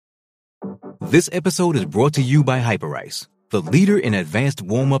This episode is brought to you by Hyperice, the leader in advanced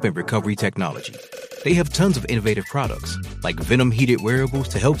warm-up and recovery technology. They have tons of innovative products, like Venom-heated wearables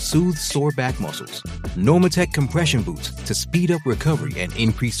to help soothe sore back muscles, Normatec compression boots to speed up recovery and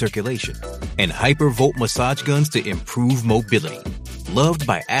increase circulation, and Hypervolt massage guns to improve mobility. Loved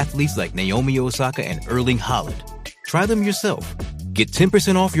by athletes like Naomi Osaka and Erling Haaland. Try them yourself. Get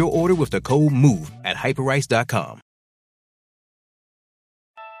 10% off your order with the code MOVE at hyperice.com.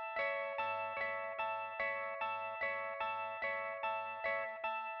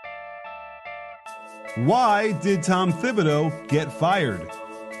 Why did Tom Thibodeau get fired?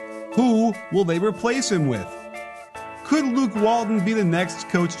 Who will they replace him with? Could Luke Walton be the next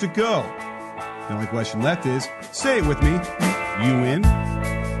coach to go? The only question left is, say it with me, you in?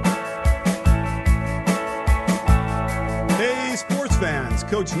 Hey sports fans,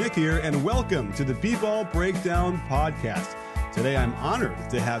 Coach Nick here, and welcome to the B-Ball Breakdown Podcast. Today I'm honored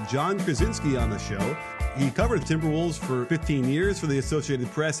to have John Krasinski on the show. He covered the Timberwolves for 15 years for the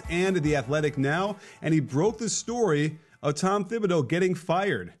Associated Press and The Athletic now, and he broke the story of Tom Thibodeau getting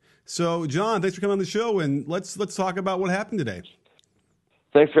fired. So, John, thanks for coming on the show, and let's talk about what happened today.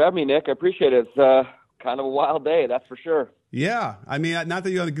 Thanks for having me, Nick. I appreciate it. It's kind of a wild day, that's for sure. Yeah, I mean, not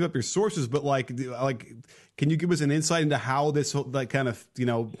that you got to give up your sources, but like, can you give us an insight into how this, kind of,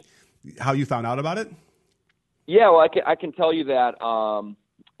 how you found out about it? Yeah, well, I can tell you that.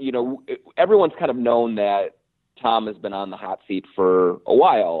 Everyone's kind of known that Tom has been on the hot seat for a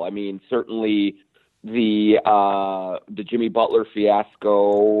while. I mean, certainly the Jimmy Butler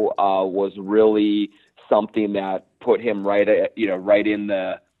fiasco was really something that put him right in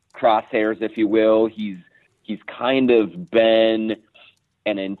the crosshairs, if you will. He's kind of been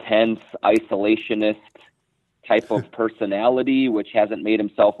an intense isolationist type of personality, which hasn't made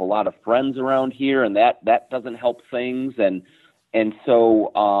himself a lot of friends around here, and that doesn't help things. And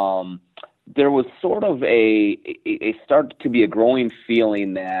so there was sort of a started to be a growing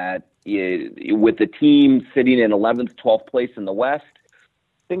feeling that with the team sitting in 11th, 12th place in the West,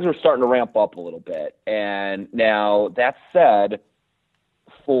 things were starting to ramp up a little bit. And now that said,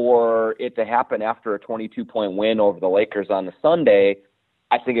 for it to happen after a 22-point win over the Lakers on the Sunday,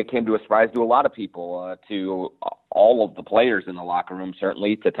 I think it came to a surprise to a lot of people, to all of the players in the locker room,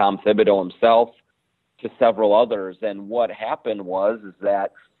 certainly, to Tom Thibodeau himself, to several others. And what happened is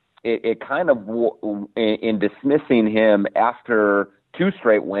that it kind of, in dismissing him after two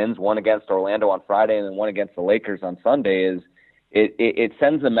straight wins, one against Orlando on Friday and then one against the Lakers on Sunday, it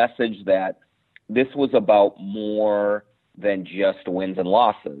sends a message that this was about more than just wins and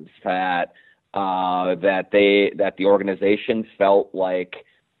losses, that the organization felt like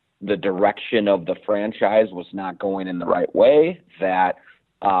the direction of the franchise was not going in the right way, that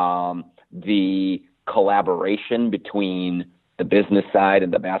the collaboration between the business side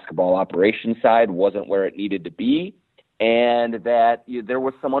and the basketball operations side wasn't where it needed to be, and that there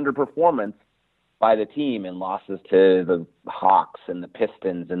was some underperformance by the team in losses to the Hawks and the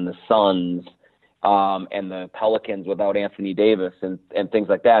Pistons and the Suns and the Pelicans without Anthony Davis and things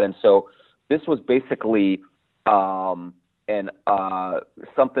like that. And so this was basically something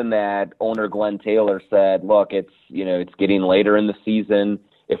that owner Glenn Taylor said, look, it's getting later in the season.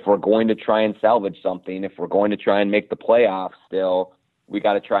 If we're going to try and salvage something, if we're going to try and make the playoffs still, we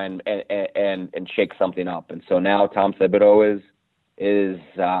got to try and shake something up. And so now Tom Thibodeau is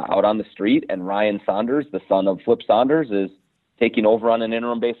out on the street, and Ryan Saunders, the son of Flip Saunders, is taking over on an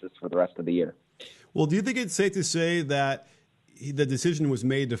interim basis for the rest of the year. Well, do you think it's safe to say that the decision was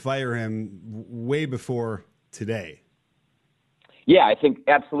made to fire him way before today? Yeah, I think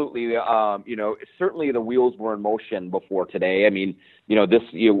absolutely. Certainly the wheels were in motion before today. I mean,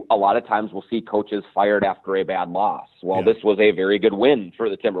 a lot of times we'll see coaches fired after a bad loss. Well, This was a very good win for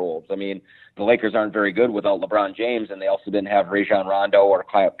the Timberwolves. I mean, the Lakers aren't very good without LeBron James, and they also didn't have Rajon Rondo or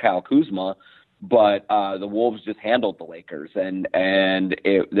Kyle Kuzma. But the Wolves just handled the Lakers, and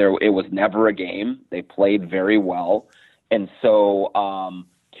it was never a game. They played very well, and so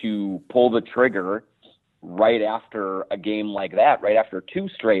to pull the trigger right after a game like that, right after two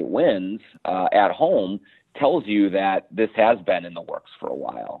straight wins at home, tells you that this has been in the works for a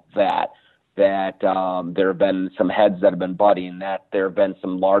while, that there have been some heads that have been butting, that there have been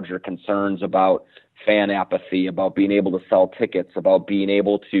some larger concerns about fan apathy, about being able to sell tickets, about being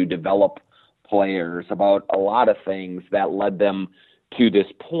able to develop players, about a lot of things that led them to this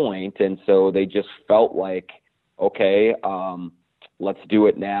point. And so they just felt like, okay, let's do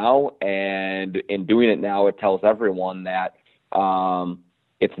it now. And in doing it now, it tells everyone that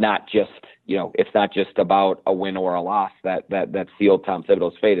it's not just about a win or a loss that sealed Tom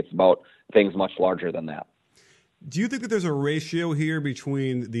Thibodeau's fate. It's about things much larger than that. Do you think that there's a ratio here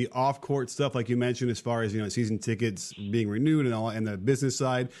between the off-court stuff, like you mentioned, as far as season tickets being renewed and all, and the business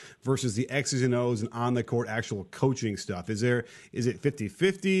side, versus the X's and O's and on-the-court actual coaching stuff? Is it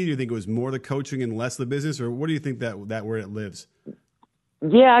 50-50? Do you think it was more the coaching and less the business, or what do you think that where it lives?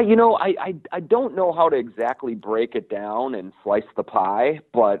 Yeah, I don't know how to exactly break it down and slice the pie,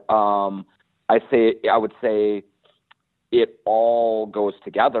 but I would say it all goes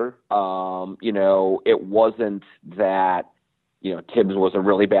together. It wasn't that, Tibbs was a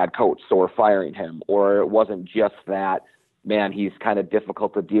really bad coach, so we're firing him. Or it wasn't just that, man, he's kind of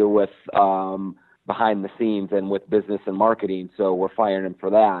difficult to deal with behind the scenes and with business and marketing, so we're firing him for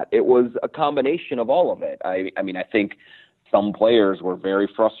that. It was a combination of all of it. I think some players were very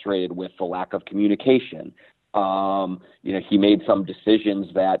frustrated with the lack of communication. He made some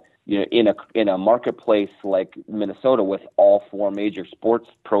decisions that, in a marketplace like Minnesota with all four major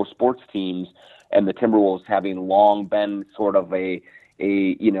pro sports teams, and the Timberwolves having long been sort of a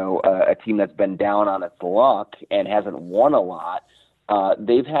team that's been down on its luck and hasn't won a lot,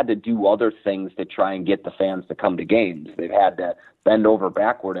 they've had to do other things to try and get the fans to come to games. They've had to bend over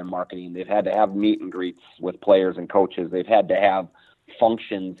backward in marketing. They've had to have meet and greets with players and coaches. They've had to have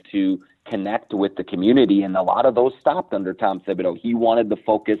functions to connect with the community, and a lot of those stopped under Tom Thibodeau. He wanted to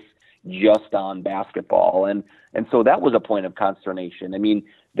focus just on basketball, and so that was a point of consternation. I mean,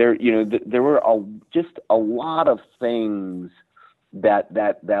 there were just a lot of things that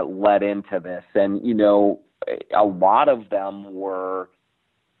led into this, and a lot of them were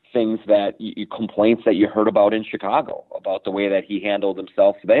things that complaints that you heard about in Chicago about the way that he handled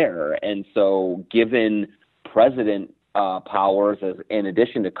himself there, and so given president powers in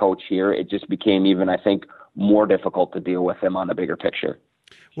addition to coach here, it just became even, I think, more difficult to deal with him on the bigger picture.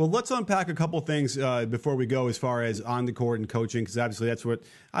 Well, let's unpack a couple things before we go as far as on the court and coaching, because obviously that's what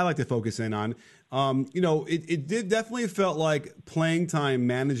I like to focus in on. It did definitely felt like playing time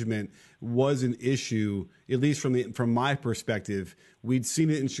management was an issue, at least from my perspective. We'd seen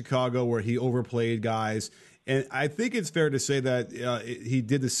it in Chicago where he overplayed guys, and I think it's fair to say that he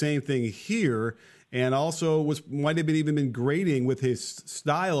did the same thing here, and also might have even been grading with his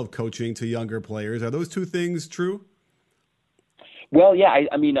style of coaching to younger players. Are those two things true? Well, yeah,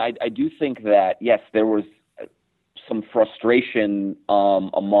 I do think that, yes, there was some frustration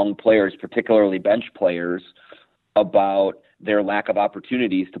among players, particularly bench players, about their lack of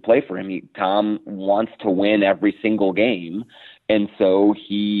opportunities to play for him. Tom wants to win every single game, and so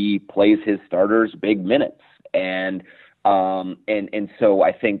he plays his starters big minutes. And so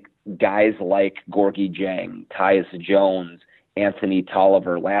I think guys like Gorgie Jang, Tyus Jones, Anthony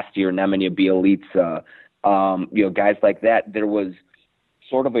Tolliver, last year Nemanja Bjelica, guys like that, there was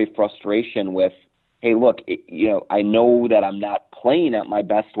sort of a frustration with, hey, look, I know that I'm not playing at my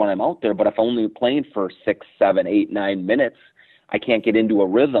best when I'm out there, but if I'm only playing for 6, 7, 8, 9 minutes, I can't get into a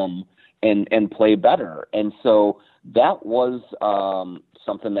rhythm and play better. And so that was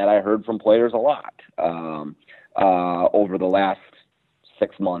something that I heard from players a lot over the last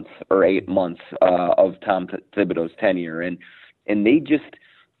 6 months or 8 months of Tom Thibodeau's tenure. And they just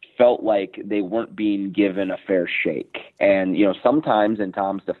felt like they weren't being given a fair shake. And, sometimes in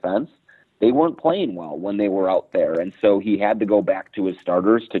Tom's defense, they weren't playing well when they were out there. And so he had to go back to his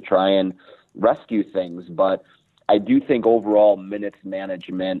starters to try and rescue things. But I do think overall minutes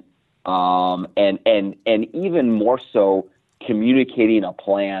management and even more so communicating a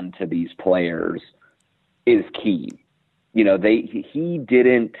plan to these players is key. He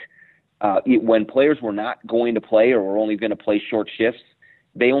didn't, when players were not going to play or were only going to play short shifts,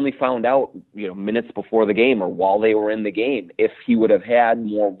 they only found out, minutes before the game or while they were in the game. If he would have had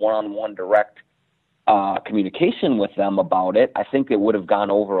more one-on-one direct communication with them about it, I think it would have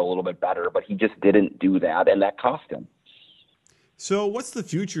gone over a little bit better, but he just didn't do that, and that cost him. So what's the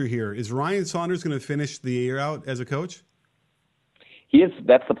future here? Is Ryan Saunders going to finish the year out as a coach? He is.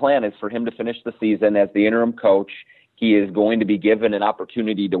 That's the plan, is for him to finish the season as the interim coach. He is going to be given an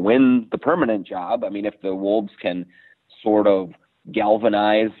opportunity to win the permanent job. I mean, if the Wolves can sort of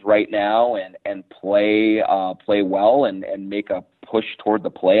galvanize right now and play well and make a push toward the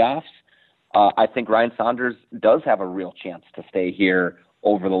playoffs, I think Ryan Saunders does have a real chance to stay here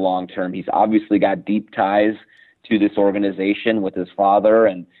over the long term. He's obviously got deep ties to this organization with his father,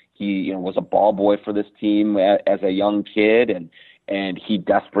 and he was a ball boy for this team as a young kid, and he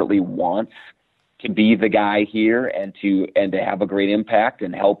desperately wants to be the guy here and to have a great impact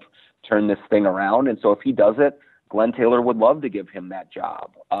and help turn this thing around. And so if he does it, Glenn Taylor would love to give him that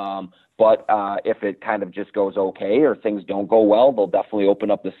job. But if it kind of just goes okay or things don't go well, they'll definitely open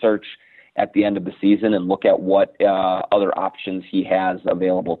up the search at the end of the season and look at what other options he has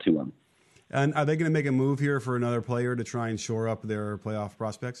available to him. And are they going to make a move here for another player to try and shore up their playoff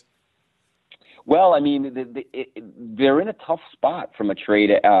prospects? Well, I mean, they're in a tough spot from a trade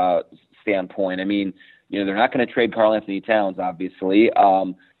standpoint. I mean, they're not going to trade Karl Anthony Towns, obviously.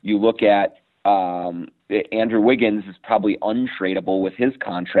 You look at Andrew Wiggins is probably untradeable with his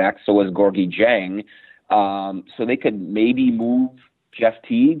contract, so is Gorgie Jang. So they could maybe move Jeff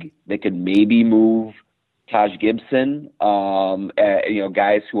Teague. They could maybe move Taj Gibson.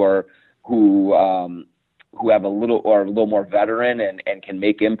 Guys who have a little more veteran and can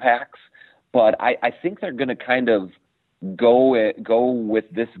make impacts. But I think they're going to kind of go with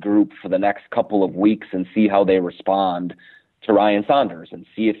this group for the next couple of weeks and see how they respond to Ryan Saunders and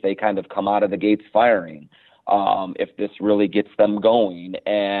see if they kind of come out of the gates firing, if this really gets them going.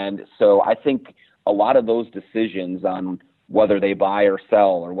 And so I think a lot of those decisions on whether they buy or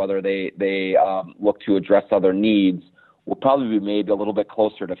sell or whether they look to address other needs will probably be made a little bit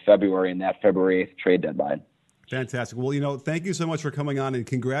closer to February and that February 8th trade deadline. Fantastic. Well, thank you so much for coming on, and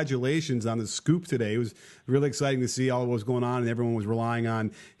congratulations on the scoop today. It was really exciting to see all what was going on, and everyone was relying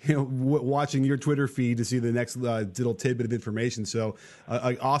on watching your Twitter feed to see the next little tidbit of information. So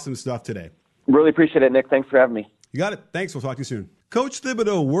awesome stuff today. Really appreciate it, Nick. Thanks for having me. You got it. Thanks. We'll talk to you soon. Coach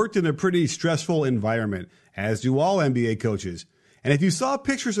Thibodeau worked in a pretty stressful environment, as do all NBA coaches. And if you saw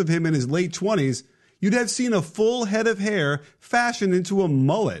pictures of him in his late 20s, you'd have seen a full head of hair fashioned into a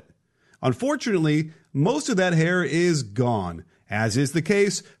mullet. Unfortunately, most of that hair is gone, as is the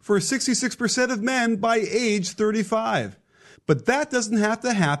case for 66% of men by age 35. But that doesn't have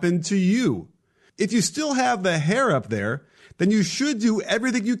to happen to you. If you still have the hair up there, then you should do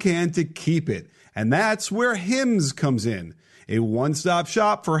everything you can to keep it. And that's where Hims comes in, a one-stop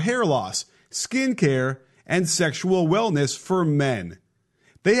shop for hair loss, skincare, and sexual wellness for men.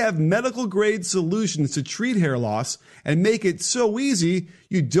 They have medical-grade solutions to treat hair loss and make it so easy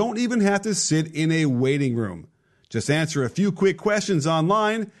you don't even have to sit in a waiting room. Just answer a few quick questions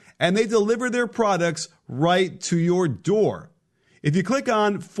online, and they deliver their products right to your door. If you click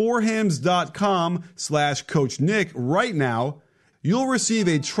on forhims.com/Coach Nick right now, you'll receive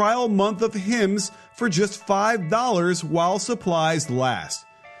a trial month of Hims for just $5 while supplies last.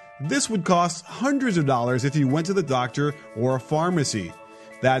 This would cost hundreds of dollars if you went to the doctor or a pharmacy.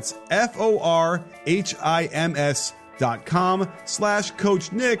 That's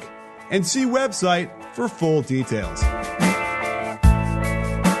forhims.com/Coach Nick and see website for full details.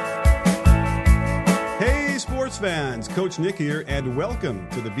 Hey, sports fans, Coach Nick here, and welcome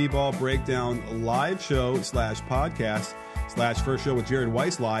to the B-Ball Breakdown live show /podcast / first show with Jared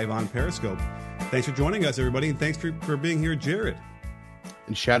Weiss live on Periscope. Thanks for joining us, everybody, and thanks for being here, Jared.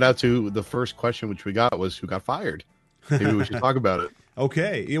 And shout out to the first question which we got was who got fired. Maybe we should talk about it.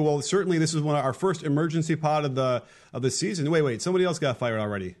 Okay. Yeah, well, certainly this is one of our first emergency pod of the season. Wait. Somebody else got fired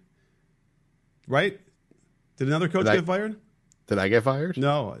already, right? Did another coach get fired? Did I get fired?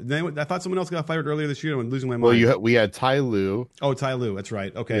 No. I thought someone else got fired earlier this year. I'm losing my mind. Well, we had Ty Lue. Oh, Ty Lue. That's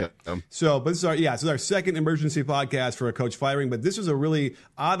right. Okay. Yeah. But this is our second emergency podcast for a coach firing. But this was a really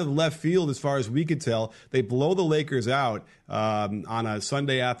out of left field as far as we could tell. They blow the Lakers out on a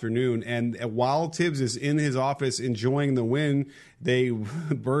Sunday afternoon, and while Tibbs is in his office enjoying the win, they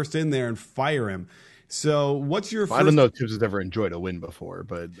burst in there and fire him. So what's your first... I don't know if Tibbs has ever enjoyed a win before,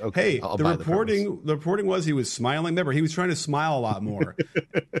 but okay. Hey, the reporting was he was smiling. Remember, he was trying to smile a lot more.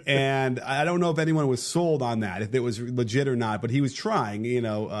 And I don't know if anyone was sold on that, if it was legit or not, but he was trying,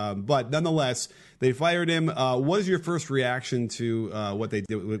 but nonetheless, they fired him. What is your first reaction to what they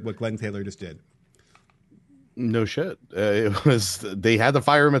did, what Glenn Taylor just did? No shit. They had to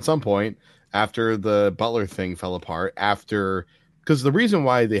fire him at some point after the Butler thing fell apart, because the reason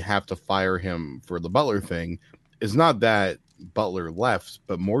why they have to fire him for the Butler thing is not that Butler left,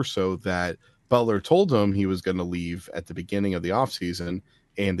 but more so that Butler told him he was going to leave at the beginning of the offseason,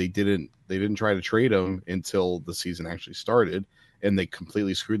 and they didn't try to trade him until the season actually started, and they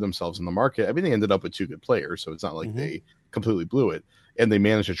completely screwed themselves in the market. I mean, they ended up with two good players, so it's not like they completely blew it, and they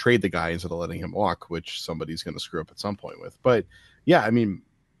managed to trade the guy instead of letting him walk, which somebody's going to screw up at some point with. But yeah, I mean,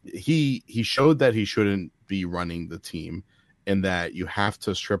 he showed that he shouldn't be running the team, and that you have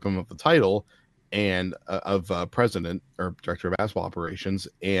to strip him of the title and of president or director of basketball operations,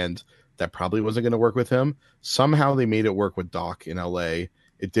 and that probably wasn't going to work with him. Somehow they made it work with Doc in LA.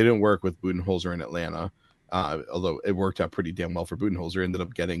 It didn't work with Budenholzer in Atlanta, although it worked out pretty damn well for Budenholzer. Ended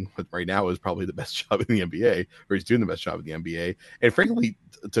up getting what right now is probably the best job in the NBA, or he's doing the best job in the NBA. And frankly,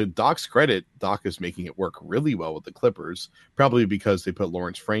 to Doc's credit, Doc is making it work really well with the Clippers, probably because they put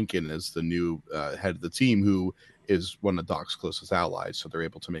Lawrence Frank in as the new head of the team, who is one of Doc's closest allies, so they're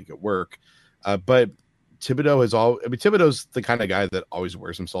able to make it work. But Thibodeau's the kind of guy that always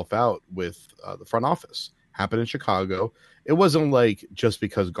wears himself out with the front office. Happened in Chicago. It wasn't like just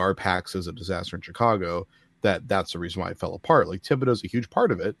because Garpax is a disaster in Chicago that's the reason why it fell apart. Like Thibodeau's a huge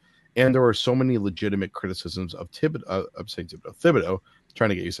part of it. And there were so many legitimate criticisms of Thibodeau. Trying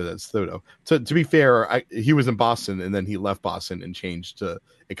to get used to that, it's Thibodeau. To be fair, he was in Boston and then he left Boston and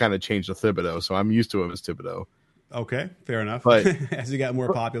it kind of changed to Thibodeau. So I'm used to him as Thibodeau. Okay, fair enough. But as he got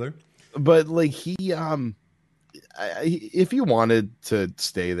more popular. But like if he wanted to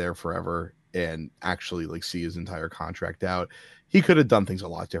stay there forever and actually like see his entire contract out, he could have done things a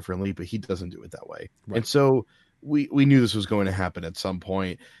lot differently, but he doesn't do it that way. Right. And so we knew this was going to happen at some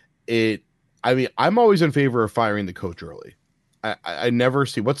point. I'm always in favor of firing the coach early. I never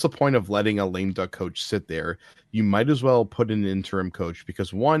see what's the point of letting a lame duck coach sit there. You might as well put in an interim coach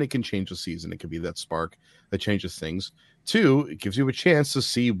because one, it can change the season. It could be that spark that changes things. Two, it gives you a chance to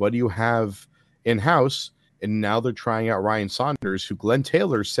see what you have in house. And now they're trying out Ryan Saunders, who Glenn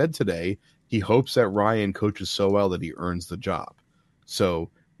Taylor said today he hopes that Ryan coaches so well that he earns the job. So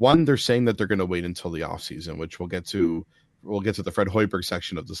one, they're saying that they're going to wait until the offseason, which we'll get to the Fred Hoiberg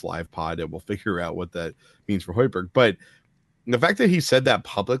section of this live pod and we'll figure out what that means for Hoiberg. But the fact that he said that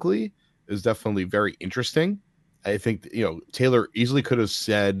publicly is definitely very interesting. I think, Taylor easily could have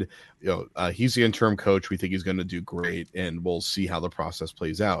said, he's the interim coach. We think he's going to do great and we'll see how the process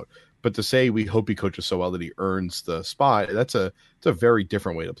plays out. But to say we hope he coaches so well that he earns the spot, it's a very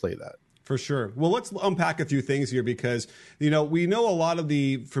different way to play that. For sure. Well, let's unpack a few things here because, we know a lot of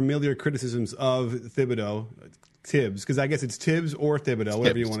the familiar criticisms of Tibbs, because I guess it's Tibbs or Thibodeau,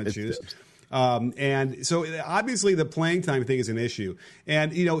 whatever you want to choose. Tibbs. And so obviously the playing time thing is an issue.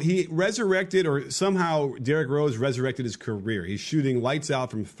 And, he resurrected, or somehow Derrick Rose resurrected his career. He's shooting lights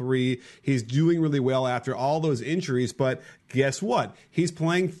out from three. He's doing really well after all those injuries. But guess what? He's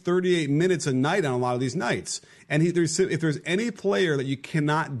playing 38 minutes a night on a lot of these nights. And if there's any player that you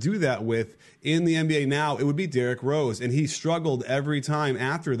cannot do that with in the NBA now, it would be Derrick Rose. And he struggled every time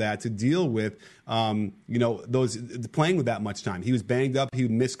after that to deal with, those playing with that much time. He was banged up. He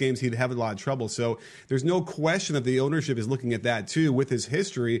would miss games. He'd have a lot of trouble. So there's no question that the ownership is looking at that too, with his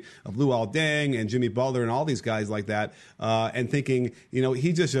history of Luol Deng and Jimmy Butler and all these guys like that, and thinking,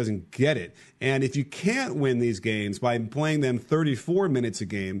 he just doesn't get it. And if you can't win these games by playing them 34 minutes a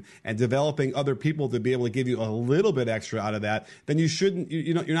game and developing other people to be able to give you a little bit extra out of that, then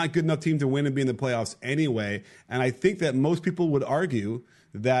you're not a good enough team to win and be in the playoffs anyway. And I think that most people would argue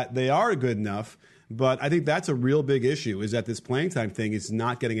that they are good enough, but I think that's a real big issue, is that this playing time thing is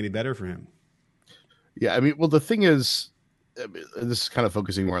not getting any better for him. Yeah, the thing is, this is kind of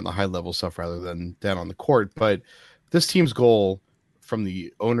focusing more on the high level stuff rather than down on the court, but this team's goal from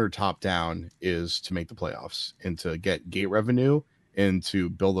the owner top down is to make the playoffs and to get gate revenue and to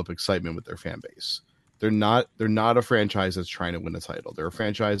build up excitement with their fan base. They're not a franchise that's trying to win a title. They're a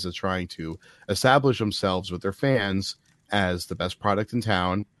franchise that's trying to establish themselves with their fans as the best product in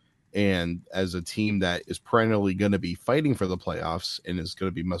town and as a team that is perennially going to be fighting for the playoffs and is going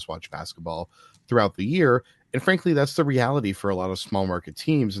to be must-watch basketball throughout the year. And frankly, that's the reality for a lot of small market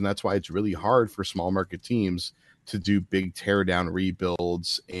teams. And that's why it's really hard for small market teams to do big tear down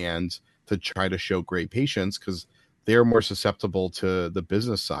rebuilds and to try to show great patience, because they're more susceptible to the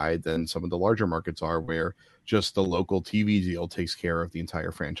business side than some of the larger markets are, where just the local TV deal takes care of the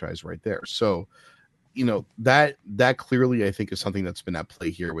entire franchise right there. So, that clearly, I think, is something that's been at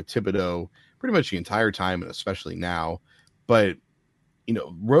play here with Thibodeau pretty much the entire time, and especially now. But,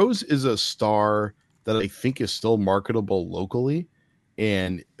 Rose is a star that I think is still marketable locally.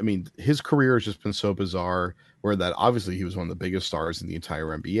 And his career has just been so bizarre, where that obviously he was one of the biggest stars in the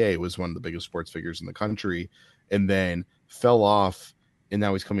entire NBA, was one of the biggest sports figures in the country, and then fell off. And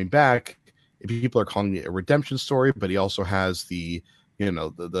now he's coming back. People are calling it a redemption story, but he also has the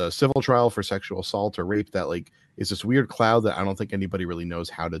civil trial for sexual assault or rape that is this weird cloud that I don't think anybody really knows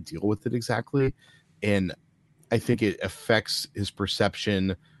how to deal with it exactly. And I think it affects his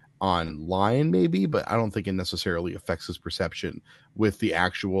perception online maybe, but I don't think it necessarily affects his perception with the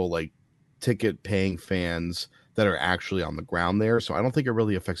actual ticket paying fans that are actually on the ground there. So I don't think it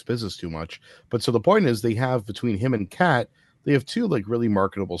really affects business too much. But so the point is, they have, between him and Kat, they have two really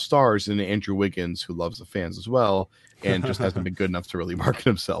marketable stars, and Andrew Wiggins, who loves the fans as well, and just hasn't been good enough to really market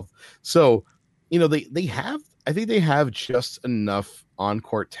himself. So, they have just enough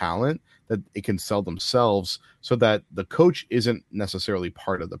on-court talent that it can sell themselves, so that the coach isn't necessarily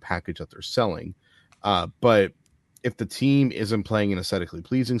part of the package that they're selling. But if the team isn't playing an aesthetically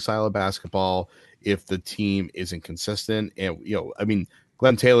pleasing style of basketball, if the team isn't consistent, and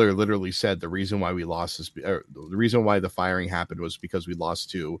Glenn Taylor literally said the reason why we lost the reason why the firing happened was because we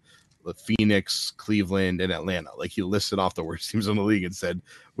lost to Phoenix, Cleveland, and Atlanta. Like, he listed off the worst teams in the league and said,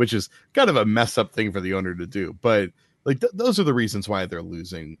 which is kind of a mess up thing for the owner to do. But like those are the reasons why they're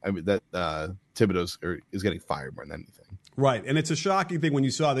losing. I mean, that Thibodeau is getting fired more than anything. Right, and it's a shocking thing when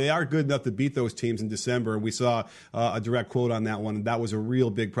you saw they are good enough to beat those teams in December. We saw a direct quote on that one, and that was a real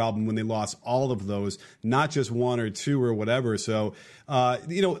big problem when they lost all of those, not just one or two or whatever. So,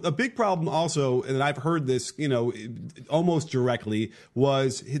 a big problem also, and I've heard this, almost directly,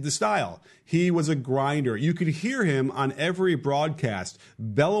 was the style. He was a grinder. You could hear him on every broadcast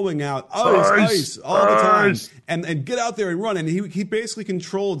bellowing out, ice, all the time, and get out there and run. And he basically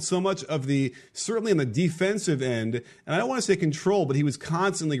controlled so much of certainly on the defensive end, and I don't want to say control, but he was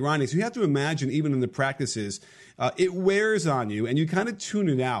constantly grinding. So you have to imagine, even in the practices, it wears on you, and you kind of tune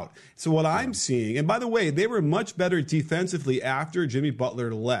it out. So what I'm seeing, and by the way, they were much better defensively after Jimmy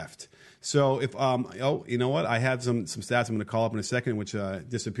Butler left. So if you know what, I have some stats I'm going to call up in a second, which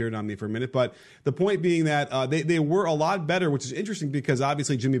disappeared on me for a minute. But the point being that they were a lot better, which is interesting because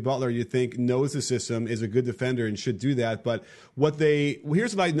obviously Jimmy Butler, you think, knows the system, is a good defender, and should do that. But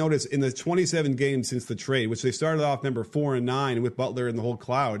here's what I noticed in the 27 games since the trade, which they started off, remember, 4-9 with Butler and the whole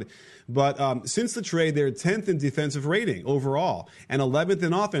cloud. But since the trade, they're 10th in defensive rating overall and 11th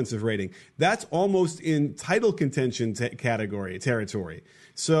in offensive rating. That's almost in title contention territory.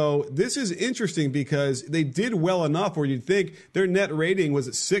 So this is interesting because they did well enough where you'd think their net rating was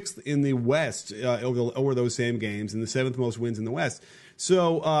 6th in the West over those same games and the 7th most wins in the West.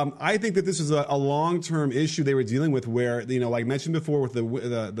 So I think that this is a long-term issue they were dealing with where, like I mentioned before with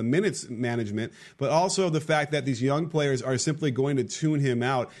the minutes management, but also the fact that these young players are simply going to tune him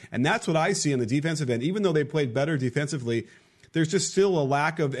out. And that's what I see on the defensive end. Even though they played better defensively, there's just still a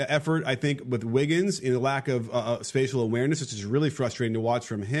lack of effort, I think, with Wiggins, and a lack of spatial awareness, which is really frustrating to watch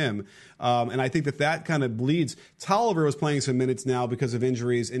from him. And I think that kind of bleeds. Tolliver was playing some minutes now because of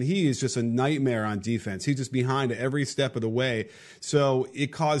injuries, and he is just a nightmare on defense. He's just behind every step of the way. So it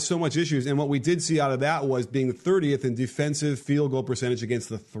caused so much issues. And what we did see out of that was being the 30th in defensive field goal percentage against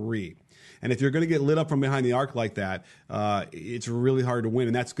the three. And if you're going to get lit up from behind the arc like that, it's really hard to win.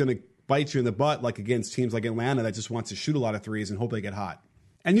 And that's going to bite you in the butt, like against teams like Atlanta that just wants to shoot a lot of threes and hope they get hot.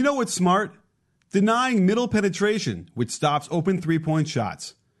 And you know what's smart? Denying middle penetration, which stops open three-point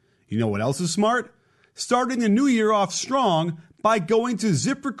shots. You know what else is smart? Starting the new year off strong by going to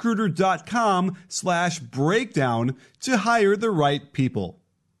ZipRecruiter.com/breakdown to hire the right people.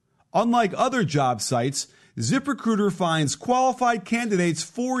 Unlike other job sites, ZipRecruiter finds qualified candidates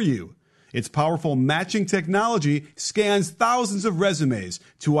for you. Its powerful matching technology scans thousands of resumes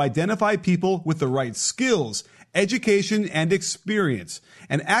to identify people with the right skills, education, and experience,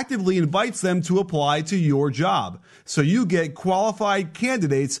 and actively invites them to apply to your job, so you get qualified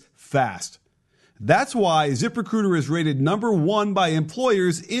candidates fast. That's why ZipRecruiter is rated #1 by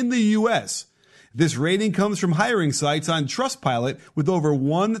employers in the U.S. This rating comes from hiring sites on Trustpilot with over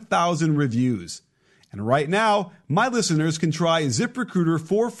 1,000 reviews. And right now, my listeners can try ZipRecruiter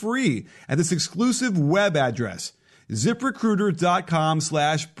for free at this exclusive web address,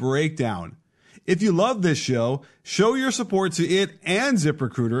 ZipRecruiter.com/breakdown. If you love this show, show your support to it and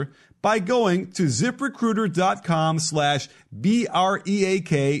ZipRecruiter by going to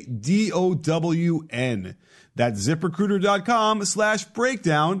ZipRecruiter.com/BREAKDOWN. That's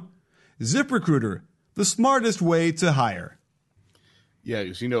ZipRecruiter.com/breakdown. ZipRecruiter, the smartest way to hire. Yeah,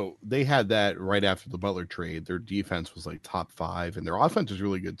 because, they had that right after the Butler trade. Their defense was like top 5, and their offense was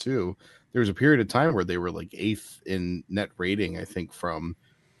really good too. There was a period of time where they were like 8th in net rating, I think, from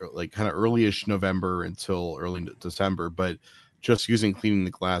like kind of early-ish November until early December. But just using cleaning the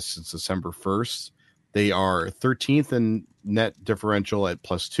glass since December 1st, they are 13th in net differential at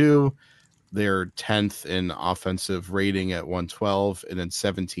 +2. They're 10th in offensive rating at 112, and then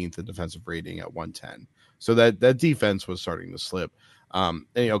 17th in defensive rating at 110. So that defense was starting to slip. And,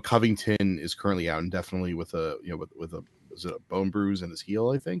 Covington is currently out indefinitely with a was it a bone bruise in his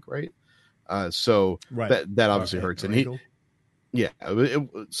heel, I think, right? So right. that obviously hurts. And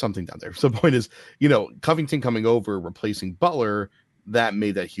something down there. So the point is, Covington coming over, replacing Butler, that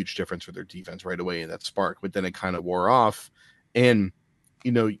made that huge difference for their defense right away, and that spark, but then it kind of wore off. And,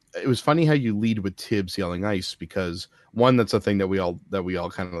 it was funny how you lead with Tibbs yelling ice, because one, that's a thing that we all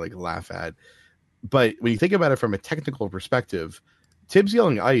kind of like laugh at. But when you think about it from a technical perspective, Tibbs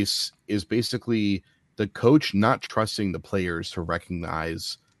yelling ice is basically the coach not trusting the players to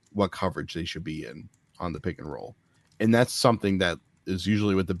recognize what coverage they should be in on the pick and roll. And that's something that is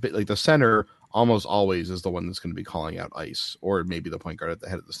usually with the center almost always is the one that's going to be calling out ice, or maybe the point guard at the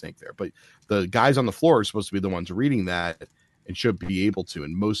head of the snake there. But the guys on the floor are supposed to be the ones reading that and should be able to.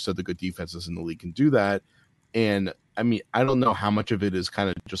 And most of the good defenses in the league can do that. And I mean, I don't know how much of it is kind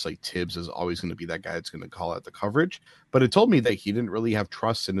of just like Tibbs is always going to be that guy that's going to call out the coverage, but it told me that he didn't really have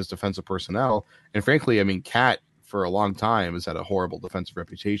trust in his defensive personnel. And frankly, I mean, Cat for a long time has had a horrible defensive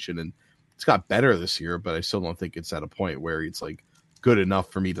reputation, and it's got better this year, but I still don't think it's at a point where it's like good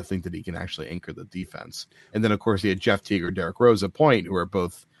enough for me to think that he can actually anchor the defense. And then, of course, he had Jeff Teague or Derrick Rose at point, who are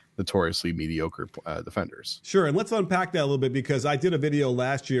both notoriously mediocre defenders. Sure, and let's unpack that a little bit, because I did a video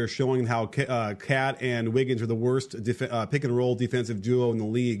last year showing how Cat and Wiggins are the worst pick and roll defensive duo in the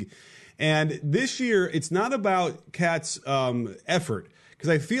league. And this year, it's not about Cat's effort, because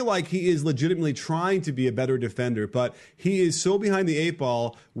I feel like he is legitimately trying to be a better defender, but he is so behind the eight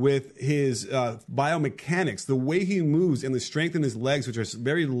ball with his biomechanics, the way he moves and the strength in his legs, which are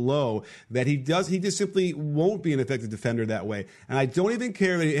very low, that he just simply won't be an effective defender that way. And I don't even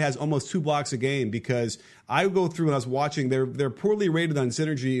care that he has almost 2 blocks a game, because I go through and I was watching, they're poorly rated on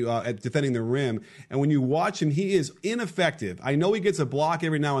synergy at defending the rim. And when you watch him, he is ineffective. I know he gets a block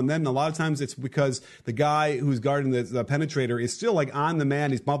every now and then. And a lot of times it's because the guy who's guarding the penetrator is still like on the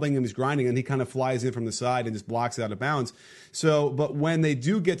man. He's bumping him, he's grinding, and he kind of flies in from the side and just blocks it out of bounds. So, but when they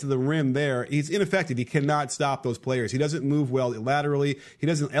do get to the rim there, he's ineffective. He cannot stop those players. He doesn't move well laterally. He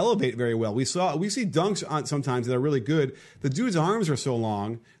doesn't elevate very well. We see dunks on sometimes that are really good. The dude's arms are so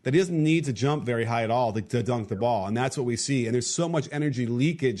long that he doesn't need to jump very high at all to dunk the ball. And that's what we see. And there's so much energy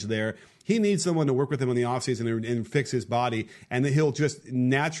leakage there. He needs someone to work with him in the offseason and fix his body, and then he'll just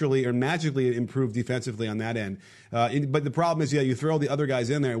naturally or magically improve defensively on that end. But the problem is, you throw the other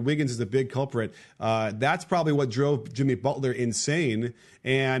guys in there. Wiggins is a big culprit. That's probably what drove Jimmy Butler insane.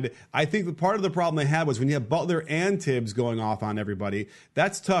 And I think the part of the problem they had was when you have Butler and Tibbs going off on everybody,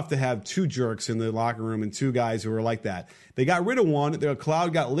 that's tough to have 2 jerks in the locker room and 2 guys who are like that. They got rid of one. The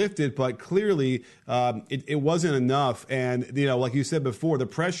cloud got lifted, but clearly it wasn't enough. And, like you said before, the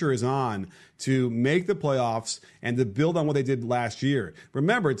pressure is on to make the playoffs and to build on what they did last year.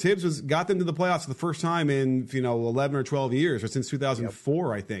 Remember, Tibbs got them to the playoffs for the first time in 11 or 12 years, or since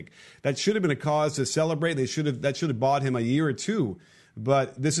 2004, I think. That should have been a cause to celebrate. That should have bought him a year or 2.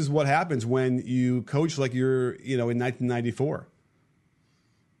 But this is what happens when you coach like you're, in 1994.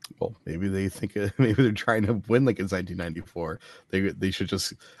 Well, maybe they think maybe they're trying to win like it's 1994. They should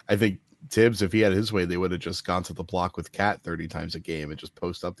just. I think Tibbs, if he had his way, they would have just gone to the block with Cat 30 times a game and just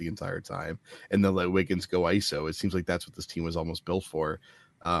post up the entire time, and then let Wiggins go ISO. It seems like that's what this team was almost built for.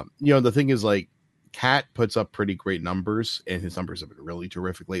 The thing is, like, Cat puts up pretty great numbers, and his numbers have been really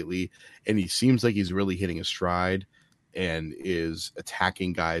terrific lately. And he seems like he's really hitting a stride and is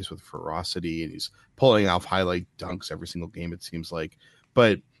attacking guys with ferocity, and he's pulling off highlight dunks every single game, it seems like.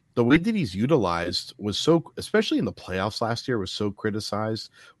 But the way that he's utilized was so, especially in the playoffs last year, was so criticized,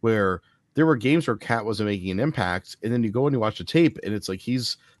 where there were games where Cat wasn't making an impact, and then you go and you watch the tape, and it's like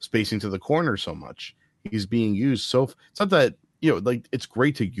he's spacing to the corner so much. He's being used so. It's not that, like, it's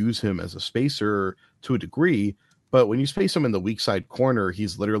great to use him as a spacer to a degree, but when you space him in the weak side corner,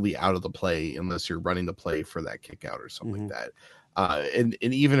 he's literally out of the play unless you're running the play for that kick out or something like that. And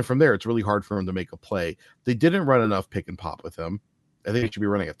even from there, it's really hard for him to make a play. They didn't run enough pick and pop with him. I think he should be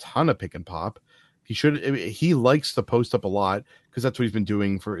running a ton of pick and pop. He likes to post up a lot because that's what he's been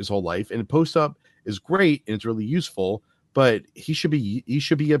doing for his whole life. And post up is great and it's really useful, but he should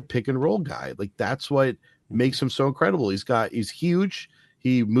be a pick and roll guy. Like, that's what makes him so incredible. He's huge.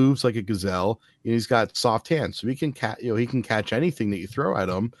 He moves like a gazelle, and he's got soft hands, so he can catch anything that you throw at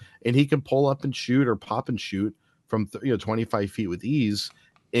him, and he can pull up and shoot or pop and shoot from 25 feet with ease.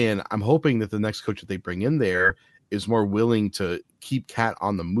 And I'm hoping that the next coach that they bring in there is more willing to keep Cat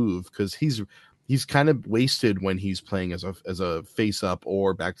on the move, because he's kind of wasted when he's playing as a face up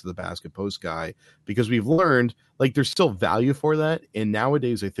or back to the basket post guy, because we've learned, like, there's still value for that. And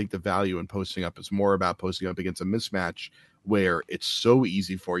nowadays I think the value in posting up is more about posting up against a mismatch where it's so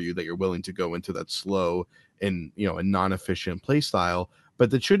easy for you that you're willing to go into that slow and a non-efficient play style.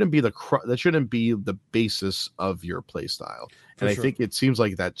 But that shouldn't be the basis of your play style. And I think it seems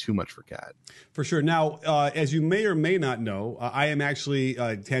like that too much for Cat. For sure. Now, as you may or may not know, I am actually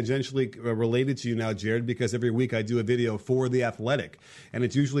tangentially related to you now, Jared, because every week I do a video for The Athletic, and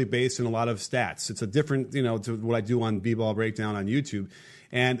it's usually based in a lot of stats. It's a different, to what I do on B-Ball Breakdown on YouTube.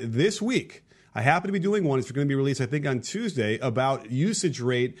 And this week, I happen to be doing one. It's going to be released, I think, on Tuesday, about usage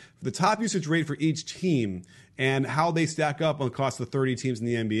rate, the top usage rate for each team and how they stack up across the 30 teams in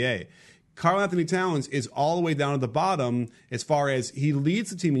the NBA. Karl-Anthony Towns is all the way down at the bottom as far as he leads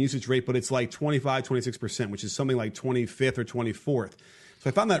the team in usage rate, but it's like 25, 26%, which is something like 25th or 24th. So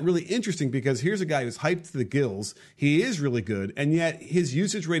I found that really interesting because here's a guy who's hyped to the gills. He is really good, and yet his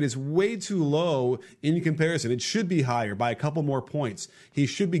usage rate is way too low in comparison. It should be higher by a couple more points. He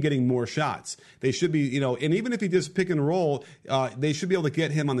should be getting more shots. They should be, and even if he does pick and roll, they should be able to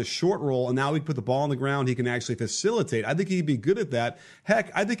get him on the short roll, and now we put the ball on the ground. He can actually facilitate. I think he'd be good at that.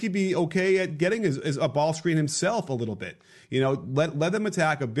 Heck, I think he'd be okay at getting a ball screen himself a little bit. Let them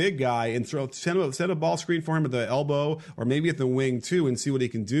attack a big guy and send a ball screen for him at the elbow or maybe at the wing too, and see what he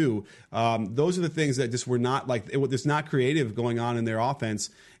can do. Those are the things that just were not there's not creative going on in their offense.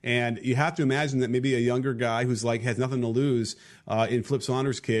 And you have to imagine that maybe a younger guy who's has nothing to lose in Flip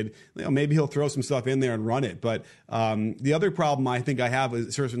Saunders' kid, maybe he'll throw some stuff in there and run it. But the other problem I think I have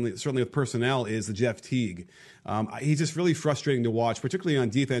is certainly with personnel is the Jeff Teague. He's just really frustrating to watch, particularly on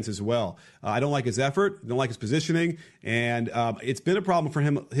defense as well. I don't like his effort, don't like his positioning, and it's been a problem for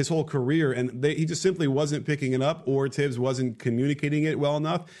him his whole career, and he just simply wasn't picking it up, or Tibbs wasn't communicating it well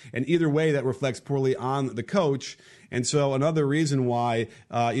enough, and either way that reflects poorly on the coach. And so another reason why,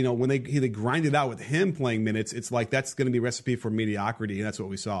 when they grind it out with him playing minutes, it's that's going to be a recipe for mediocrity, and that's what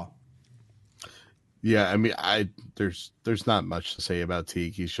we saw. Yeah, I mean, there's not much to say about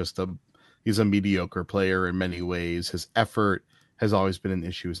Teague. He's a mediocre player in many ways. His effort has always been an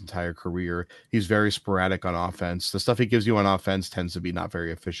issue his entire career. He's very sporadic on offense. The stuff he gives you on offense tends to be not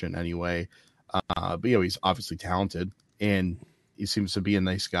very efficient anyway. But he's obviously talented, and he seems to be a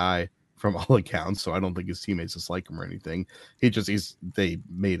nice guy from all accounts. So I don't think his teammates dislike him or anything. They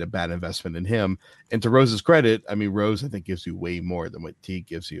made a bad investment in him. And to Rose's credit, I mean, Rose I think gives you way more than what Teague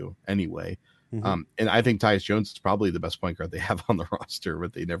gives you anyway. Mm-hmm. And I think Tyus Jones is probably the best point guard they have on the roster,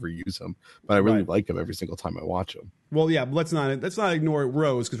 but they never use him. But I really like him every single time I watch him. Well, yeah, let's not ignore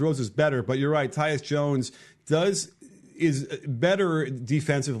Rose, because Rose is better. But you're right, Tyus Jones is better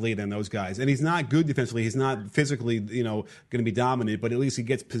defensively than those guys, and he's not good defensively. He's not physically, going to be dominant, but at least he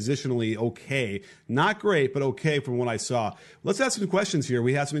gets positionally okay. Not great, but okay from what I saw. Let's ask some questions here.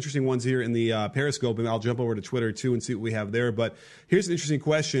 We have some interesting ones here in the Periscope, and I'll jump over to Twitter too and see what we have there. But here's an interesting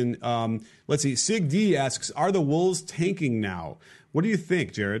question. Let's see. Sig D asks, "Are the Wolves tanking now?" What do you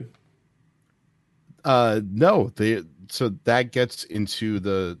think, Jared? No. So that gets into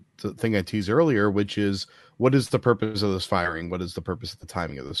the thing I teased earlier, which is, what is the purpose of this firing? What is the purpose of the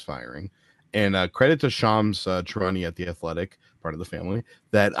timing of this firing? And credit to Shams Charania at The Athletic, part of the family,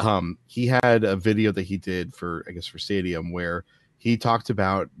 that he had a video that he did for Stadium, where he talked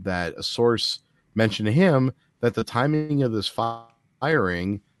about that a source mentioned to him that the timing of this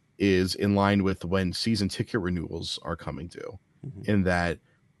firing is in line with when season ticket renewals are coming due, and that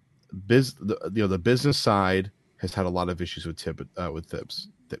the business side has had a lot of issues with Tibbs.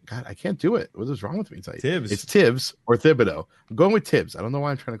 God, I can't do it. What is wrong with me tonight? Tibbs. It's Tibbs or Thibodeau. I'm going with Tibbs. I don't know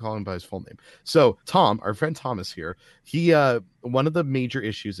why I'm trying to call him by his full name. So Tom, our friend Thomas here, he one of the major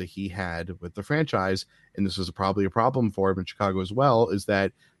issues that he had with the franchise, and this was probably a problem for him in Chicago as well, is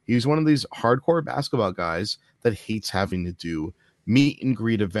that he's one of these hardcore basketball guys that hates having to do meet and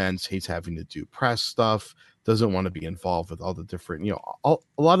greet events, hates having to do press stuff, doesn't want to be involved with all the different, a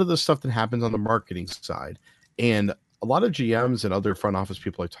lot of the stuff that happens on the marketing side. And a lot of GMs and other front office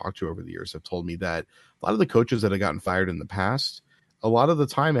people I've talked to over the years have told me that a lot of the coaches that have gotten fired in the past, a lot of the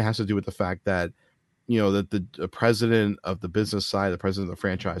time it has to do with the fact that, that the president of the business side, the president of the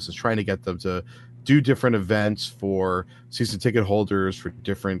franchise, is trying to get them to do different events for season ticket holders, for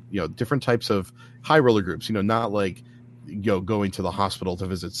different types of high roller groups, not like, going to the hospital to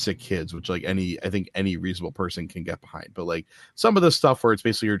visit sick kids, which I think any reasonable person can get behind. But like some of the stuff where it's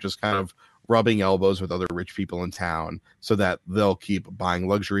basically you're just kind of rubbing elbows with other rich people in town so that they'll keep buying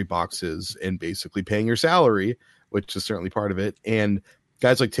luxury boxes and basically paying your salary, which is certainly part of it. And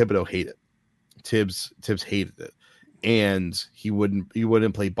guys like Thibodeau hate it. Tibbs hated it. And he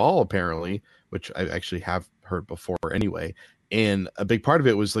wouldn't play ball apparently, which I actually have heard before anyway. And a big part of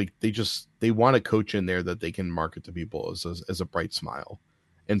it was like they want a coach in there that they can market to people as a bright smile,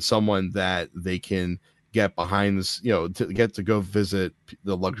 and someone that they can get behind this, to get to go visit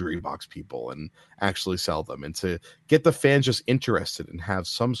the luxury box people and actually sell them, and to get the fans just interested and have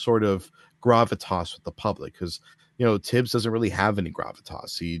some sort of gravitas with the public. Because Tibbs doesn't really have any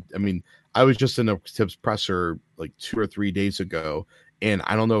gravitas. I was just in a Tibbs presser like 2 or 3 days ago, and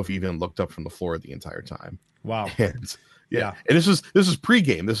I don't know if he even looked up from the floor the entire time. Wow. And yeah, and this was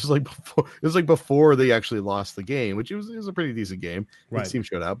pregame. This was before they actually lost the game, which it was a pretty decent game. Right. The team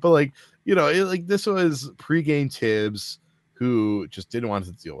showed up, but this was pregame Tibbs, who just didn't want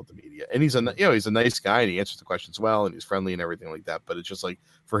to deal with the media. And he's a nice guy, and he answers the questions well, and he's friendly and everything like that. But it's just like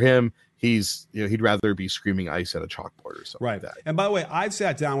for him, he'd rather be screaming ice at a chalkboard or something like that. And by the way, I've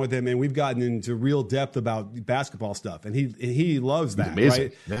sat down with him and we've gotten into real depth about basketball stuff, and he loves that,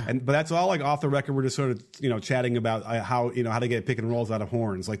 right? Yeah. But that's all like off the record. We're just sort of chatting about how to get pick and rolls out of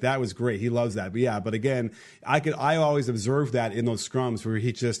horns. Like that was great. He loves that. But again, I always observed that in those scrums where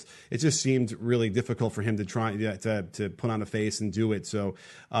it just seemed really difficult for him to try to put on a face and do it. So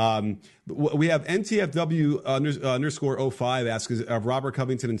we have NTFW underscore 05 asks, is Robert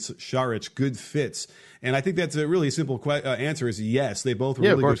Covington and Saric good fits? And I think that's a really simple answer is yes. They both were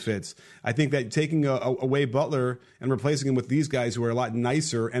really good fits. I think that taking away Butler and replacing him with these guys who are a lot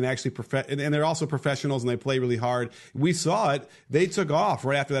nicer and actually and they're also professionals and they play really hard. We saw it. They took off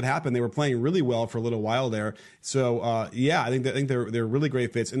right after that happened. They were playing really well for a little while there. So I think they're really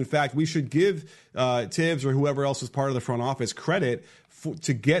great fits. In fact, we should give Tibbs or whoever else is part of the front office credit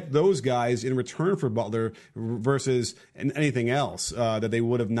to get those guys in return for Butler versus anything else that they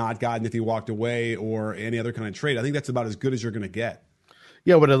would have not gotten if he walked away or any other kind of trade. I think that's about as good as you're going to get.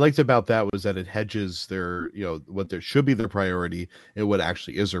 Yeah, what I liked about that was that it hedges their, what there should be their priority and what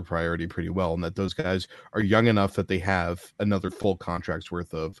actually is their priority pretty well, and that those guys are young enough that they have another full contract's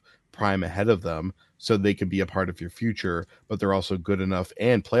worth of prime ahead of them, so they can be a part of your future, but they're also good enough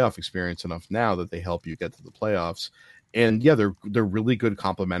and playoff experience enough now that they help you get to the playoffs. And yeah, they're really good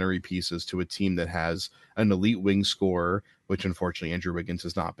complementary pieces to a team that has an elite wing scorer, which unfortunately Andrew Wiggins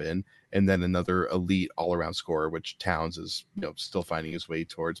has not been, and then another elite all-around scorer, which Towns is still finding his way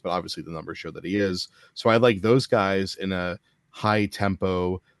towards, but obviously the numbers show that he is. So I like those guys in a high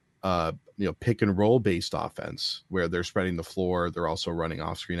tempo, pick and roll based offense where they're spreading the floor. They're also running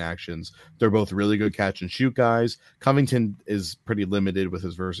off screen actions. They're both really good catch and shoot guys. Covington is pretty limited with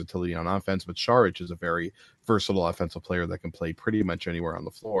his versatility on offense, but Saric is a very versatile offensive player that can play pretty much anywhere on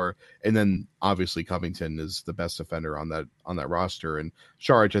the floor. And then obviously Covington is the best defender on that roster. And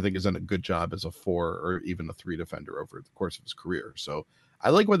Saric, I think, has done a good job as a 4 or even a 3 defender over the course of his career. So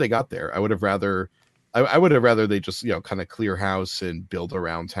I like what they got there. I would have rather they just, kind of clear house and build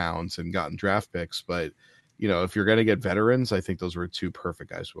around Towns and gotten draft picks. But, if you're going to get veterans, I think those were 2 perfect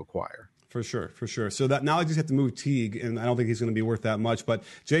guys to acquire. For sure. So that now I just have to move Teague, and I don't think he's going to be worth that much. But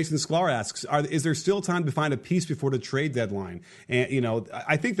Jason Sklar asks, is there still time to find a piece before the trade deadline? And,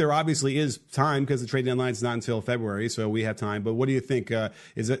 I think there obviously is time because the trade deadline is not until February, so we have time. But what do you think?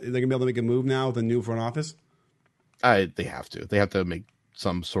 Is it, they're going to be able to make a move now with the new front office? They have to. They have to make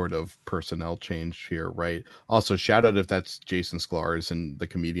some sort of personnel change here, right? Also, shout out if that's Jason Sklar's and the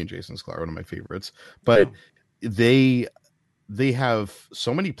comedian Jason Sklar, one of my favorites. But they have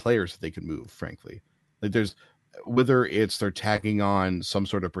so many players that they can move, frankly. Like there's, whether it's they're tagging on some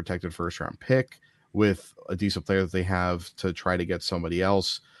sort of protected first round pick with a decent player that they have to try to get somebody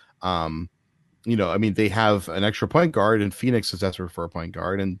else. They have an extra point guard, and Phoenix is desperate for a point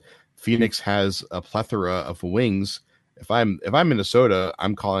guard, and Phoenix has a plethora of wings. If I'm Minnesota,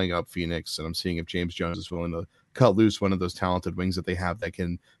 I'm calling up Phoenix and I'm seeing if James Jones is willing to cut loose one of those talented wings that they have that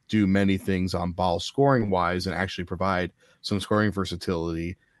can do many things on ball scoring wise and actually provide some scoring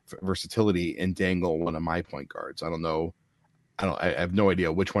versatility and dangle one of my point guards. I have no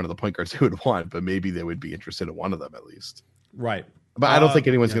idea which one of the point guards they would want, but maybe they would be interested in one of them at least. Right. But I don't think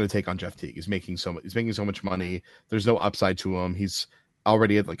anyone's going to take on Jeff Teague. He's making so much money. There's no upside to him. He's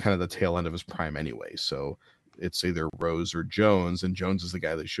already at kind of the tail end of his prime anyway. So it's either Rose or Jones, and Jones is the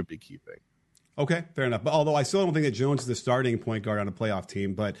guy they should be keeping. Okay, fair enough. But although I still don't think that Jones is the starting point guard on a playoff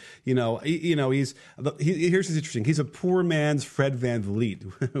team, but here's what's interesting. He's a poor man's Fred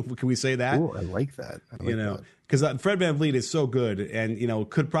VanVleet. Can we say that? Oh, I like that. Because Fred VanVleet is so good, and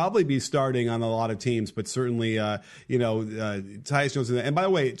could probably be starting on a lot of teams, but certainly Tyus Jones. And by the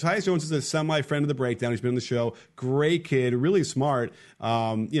way, Tyus Jones is a semi friend of the Breakdown. He's been on the show. Great kid, really smart.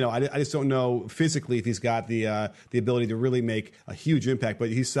 I just don't know physically if he's got the ability to really make a huge impact, but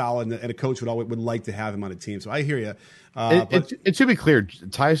he's solid, and a coach would like to have him on a team. So I hear you. It should be clear,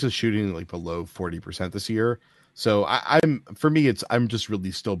 Tyus is shooting below 40% this year. So I'm just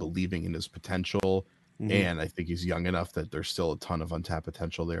really still believing in his potential. Mm-hmm. And I think he's young enough that there's still a ton of untapped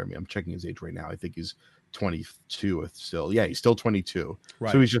potential there. I mean, I'm checking his age right now. I think he's 22 still. Yeah, he's still 22.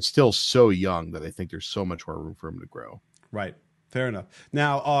 Right. So he's just still so young that I think there's so much more room for him to grow. Right. Fair enough.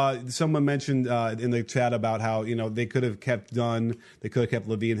 Now, someone mentioned in the chat about how, they could have kept Dunn, they could have kept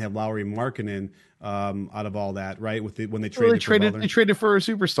Levine, have Lowry Markkanen out of all that, right? When they traded, they traded for a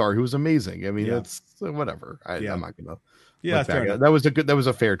superstar who was amazing. I mean, it's whatever. I'm not gonna. Yeah, fair enough. That was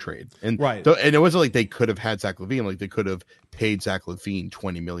a fair trade, and right. And it wasn't like they could have had Zach LaVine. Like they could have paid Zach LaVine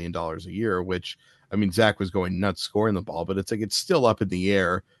 $20 million a year, which I mean, Zach was going nuts scoring the ball, but it's it's still up in the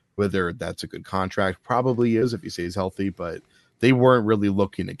air whether that's a good contract. Probably is if he stays healthy, but they weren't really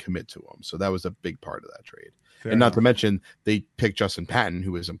looking to commit to him. So that was a big part of that trade. Fair and not enough. to mention, they picked Justin Patton,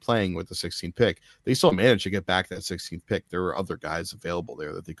 who isn't playing with the 16th pick. They still managed to get back that 16th pick. There were other guys available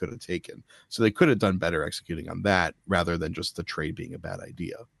there that they could have taken. So they could have done better executing on that rather than just the trade being a bad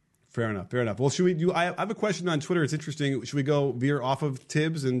idea. Fair enough. Fair enough. Well, should we do? I have a question on Twitter. It's interesting. Should we go veer off of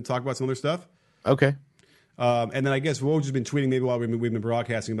Tibbs and talk about some other stuff? Okay. And then I guess Woj has been tweeting maybe while we've been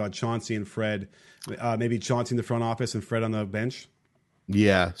broadcasting about Chauncey and Fred. Maybe Chauncey in the front office and Fred on the bench.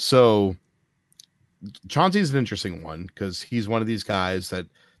 Yeah. So Chauncey's an interesting one because he's one of these guys that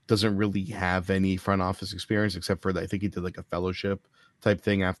doesn't really have any front office experience except for I think he did like a fellowship type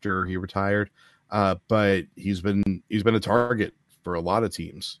thing after he retired. But he's been a target for a lot of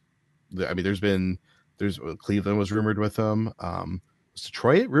teams. I mean, there's Cleveland was rumored with him. Was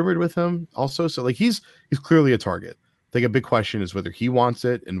Detroit rumored with him also? So like he's clearly a target. I think a big question is whether he wants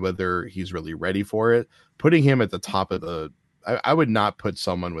it and whether he's really ready for it. Putting him at the top of the I would not put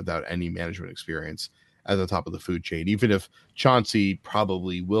someone without any management experience at the top of the food chain, even if Chauncey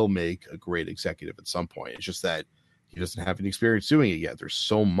probably will make a great executive at some point. It's just that he doesn't have any experience doing it yet. There's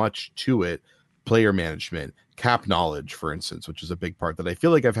so much to it. Player management, cap knowledge, for instance, which is a big part that I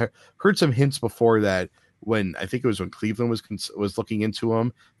feel like I've heard some hints before that when I think it was when Cleveland was looking into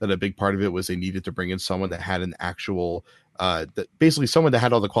him, that a big part of it was they needed to bring in someone that had an actual basically someone that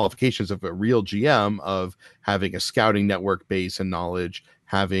had all the qualifications of a real GM, of having a scouting network base and knowledge,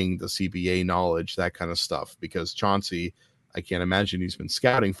 having the CBA knowledge, that kind of stuff. Because Chauncey, I can't imagine he's been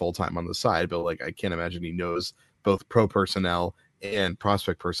scouting full time on the side, but like I can't imagine he knows both pro personnel and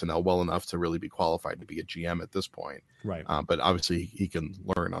prospect personnel well enough to really be qualified to be a GM at this point. Right. But obviously he can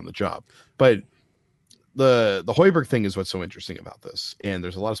learn on the job. But the Hoiberg thing is what's so interesting about this. And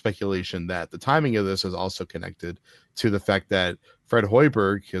there's a lot of speculation that the timing of this is also connected to the fact that Fred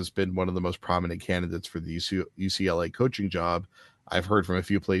Hoiberg has been one of the most prominent candidates for the UCLA coaching job. I've heard from a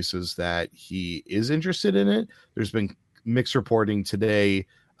few places that he is interested in it. There's been mixed reporting today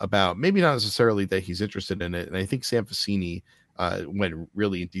about maybe not necessarily that he's interested in it. And I think Sam Facini went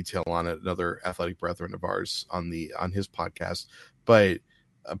really in detail on it, another athletic brethren of ours on his podcast. But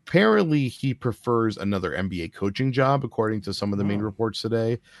apparently he prefers another NBA coaching job, according to some of the main reports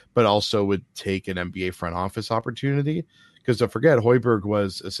today, but also would take an NBA front office opportunity. Because don't forget, Hoiberg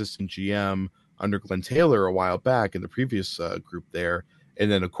was assistant GM under Glenn Taylor a while back in the previous group there.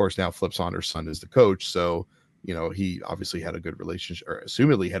 And then, of course, now Flip Saunders' son is the coach. So, you know, he obviously had a good relationship, or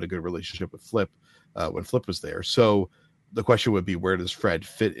assumedly had a good relationship with Flip when Flip was there. So the question would be, where does Fred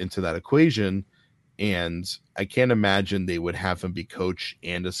fit into that equation? And I can't imagine they would have him be coach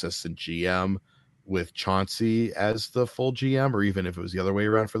and assistant GM with Chauncey as the full GM, or even if it was the other way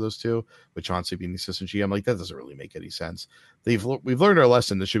around for those two, with Chauncey being the assistant GM. Like, that doesn't really make any sense. We've learned our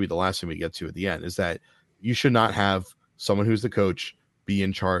lesson. This should be the last thing we get to at the end, is that you should not have someone who's the coach be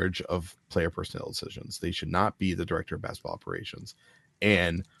in charge of player personnel decisions. They should not be the director of basketball operations.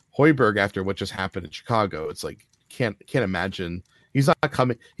 And Hoiberg, after what just happened in Chicago, it's like, can't imagine. He's not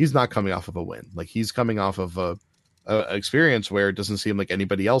coming off of a win. Like, he's coming off of a experience where it doesn't seem like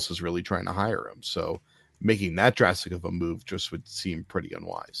anybody else is really trying to hire him. So making that drastic of a move just would seem pretty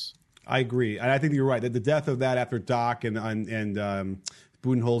unwise. I agree. And I think you're right. The death of that after Doc and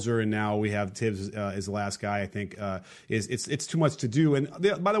Budenholzer, and now we have Tibbs as the last guy, I think it's too much to do. And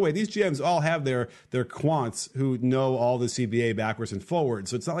by the way, these GMs all have their quants who know all the CBA backwards and forwards.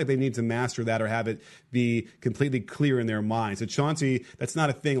 So it's not like they need to master that or have it be completely clear in their minds. So Chauncey, that's not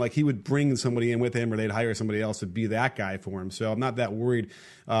a thing. Like, he would bring somebody in with him, or they'd hire somebody else to be that guy for him. So I'm not that worried.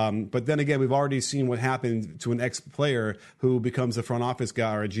 But then again, we've already seen what happened to an ex-player who becomes a front office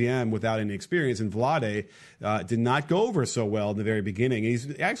guy or a GM without any experience. And Vlade did not go over so well in the very beginning.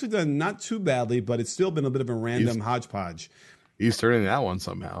 He's actually done not too badly, but it's still been a bit of a random hodgepodge. He's turning that one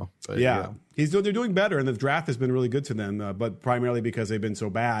somehow. But yeah. They're doing better, and the draft has been really good to them. But primarily because they've been so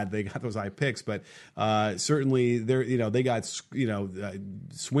bad, they got those high picks. But certainly, they got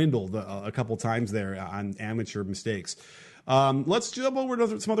swindled a couple times there on amateur mistakes. Let's jump over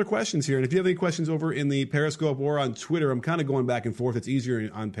to some other questions here. And if you have any questions over in the Periscope or on Twitter, I'm kind of going back and forth. It's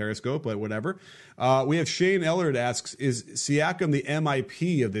easier on Periscope, but whatever. We have Shane Ellard asks, is Siakam the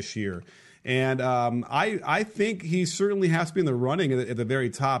MIP of this year? And I think he certainly has to be in the running at the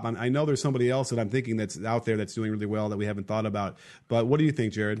very top. I know there's somebody else that I'm thinking that's out there that's doing really well that we haven't thought about. But what do you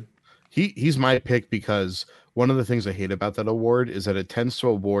think, Jared? He's my pick because one of the things I hate about that award is that it tends to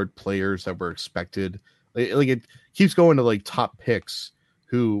award players that were expected. Like, it keeps going to like top picks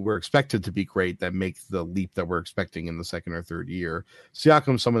who were expected to be great that make the leap that we're expecting in the second or third year.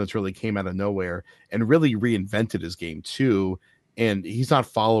 Siakam's someone that's really came out of nowhere and really reinvented his game too. and he's not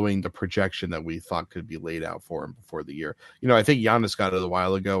following the projection that we thought could be laid out for him before the year. You know, I think Giannis got it a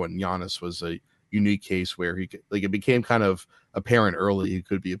while ago, and Giannis was a unique case where he could, like, it became kind of apparent early he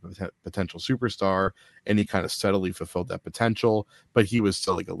could be a potential superstar, and he kind of steadily fulfilled that potential. But he was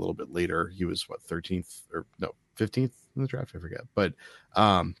still like a little bit later. He was what, 13th or no 15th in the draft, I forget, but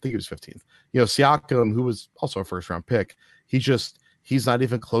I think he was 15th. You know, Siakam, who was also a first round pick, he's not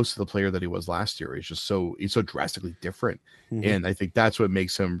even close to the player that he was last year. He's so drastically different. Mm-hmm. And I think that's what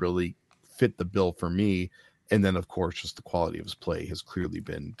makes him really fit the bill for me. And then, of course, just the quality of his play has clearly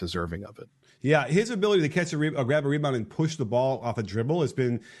been deserving of it. Yeah, his ability to catch grab a rebound and push the ball off a dribble has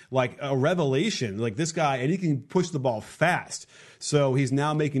been like a revelation. Like this guy, and he can push the ball fast. So he's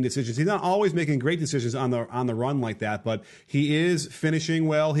now making decisions. He's not always making great decisions on the run like that, but he is finishing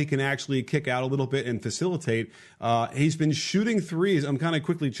well. He can actually kick out a little bit and facilitate. He's been shooting threes. I'm kind of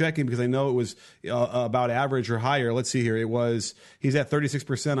quickly checking because I know it was about average or higher. Let's see here. He's at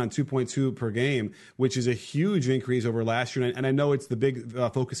 36% on 2.2 per game, which is a huge increase over last year. And I know it's the big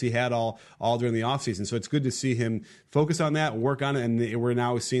focus he had all during the offseason. So it's good to see him focus on that, work on it, and we're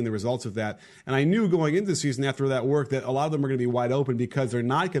now seeing the results of that. And I knew going into the season after that work that a lot of them are going to be wide open because they're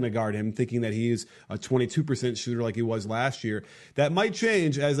not going to guard him, thinking that he's a 22% shooter like he was last year. That might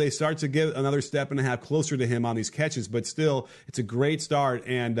change as they start to get another step and a half closer to him on these catches, but still, it's a great start.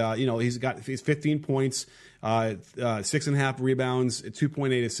 And, he's 15 points, 6.5 rebounds,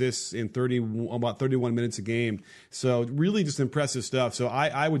 2.8 assists in about 31 minutes a game. So really just impressive stuff. So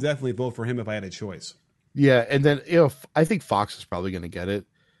I would definitely vote for him if I had a choice. Yeah. And then, I think Fox is probably going to get it.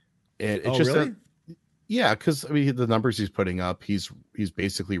 And it's really? Yeah, because I mean the numbers he's putting up, he's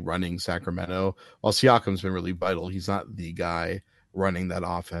basically running Sacramento. While Siakam's been really vital, he's not the guy running that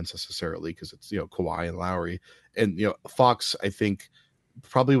offense necessarily because it's Kawhi and Lowry, and Fox I think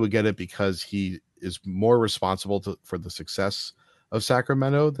probably would get it because he is more responsible for the success of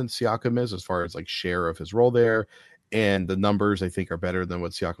Sacramento than Siakam is as far as like share of his role there, and the numbers I think are better than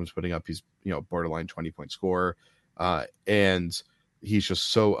what Siakam's putting up. He's borderline 20-point scorer, and he's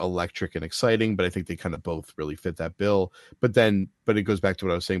just so electric and exciting, but I think they kind of both really fit that bill. But it goes back to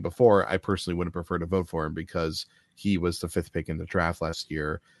what I was saying before. I personally wouldn't prefer to vote for him because he was the 5th pick in the draft last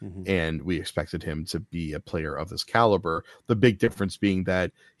year, and we expected him to be a player of this caliber. The big difference being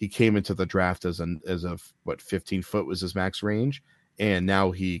that he came into the draft as 15 foot was his max range, and now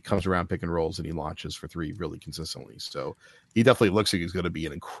he comes around pick and rolls and he launches for 3 really consistently. So he definitely looks like he's going to be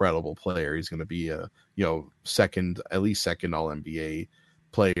an incredible player. He's going to be a second all NBA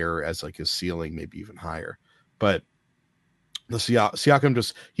player as like his ceiling, maybe even higher. But the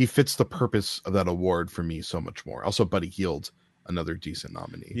Siakam he fits the purpose of that award for me so much more. Also, Buddy Hield, another decent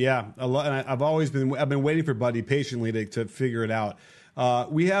nominee. Yeah, a lot. And I've been waiting for Buddy patiently to figure it out.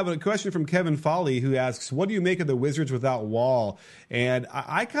 We have a question from Kevin Foley who asks, what do you make of the Wizards without Wall? And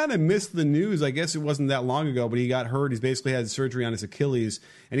I kind of missed the news. I guess it wasn't that long ago, but he got hurt. He's basically had surgery on his Achilles,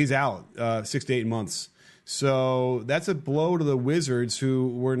 and he's out 6 to 8 months. So that's a blow to the Wizards, who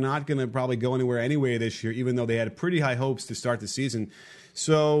were not going to probably go anywhere anyway this year, even though they had pretty high hopes to start the season.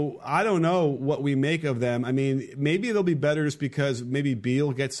 So I don't know what we make of them. I mean, maybe they'll be better just because maybe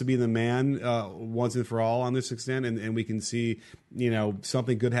Beal gets to be the man once and for all on this extent, and we can see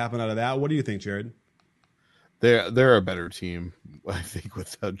something good happen out of that. What do you think, Jared? They're a better team, I think,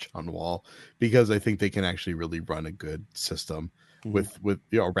 without John Wall, because I think they can actually really run a good system with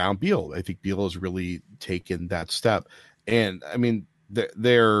around Beal. I think Beal has really taken that step, and I mean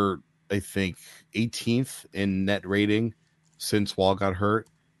they're I think 18th in net rating since Wall got hurt,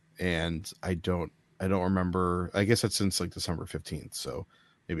 and I don't remember. I guess that's since like December 15th, so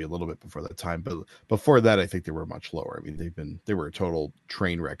maybe a little bit before that time. But before that, I think they were much lower. I mean, they were a total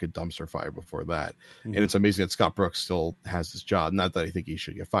train wreck, a dumpster fire before that. And it's amazing that Scott Brooks still has his job. Not that I think he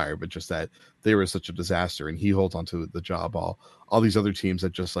should get fired, but just that they were such a disaster, and he holds onto the job. All these other teams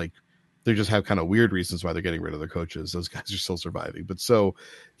that just like they just have kind of weird reasons why they're getting rid of their coaches. Those guys are still surviving. But so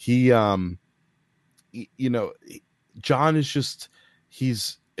he, John is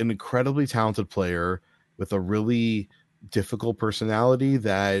he's an incredibly talented player with a really difficult personality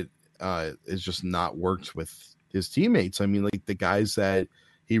that is just not worked with his teammates. I mean, like the guys that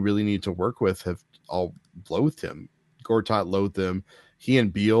he really needed to work with have all loathed him. Gortat loathed him. He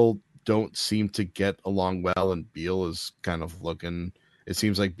and Beal don't seem to get along well, and Beal is kind of looking. It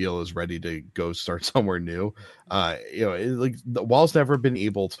seems like Beal is ready to go start somewhere new. Wall's never been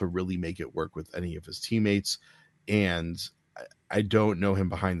able to really make it work with any of his teammates, and I don't know him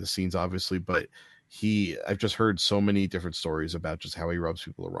behind the scenes, obviously, but I've just heard so many different stories about just how he rubs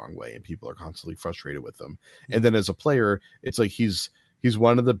people the wrong way, and people are constantly frustrated with him. And then as a player, it's like he's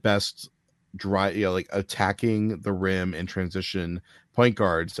one of the best like attacking the rim and transition point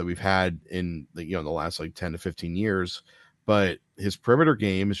guards that we've had in the the last like 10 to 15 years. But his perimeter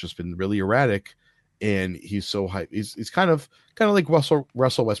game has just been really erratic, and he's so high. He's kind of like Russell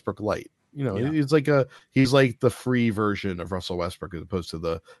Westbrook light. Yeah. He's like the free version of Russell Westbrook as opposed to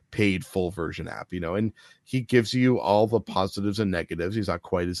the paid full version app, and he gives you all the positives and negatives. He's not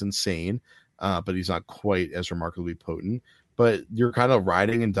quite as insane, but he's not quite as remarkably potent. But you're kind of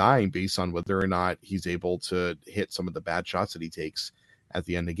riding and dying based on whether or not he's able to hit some of the bad shots that he takes at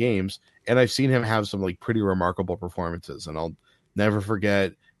the end of games. And I've seen him have some like pretty remarkable performances. And I'll never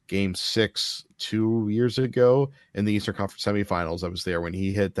forget game 6 2 years ago in the Eastern Conference semifinals. I was there when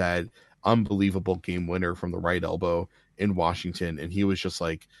he hit that unbelievable game winner from the right elbow in Washington. And he was just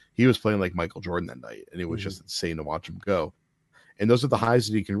like, he was playing like Michael Jordan that night. And it was just insane to watch him go. And those are the highs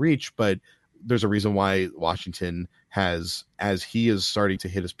that he can reach. But there's a reason why Washington has, as he is starting to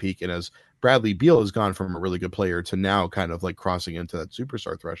hit his peak, and as Bradley Beal has gone from a really good player to now kind of like crossing into that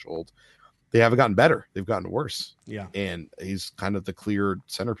superstar threshold, they haven't gotten better. They've gotten worse. Yeah. And he's kind of the clear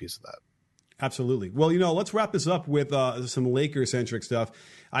centerpiece of that. Absolutely. Well, let's wrap this up with some Lakers-centric stuff.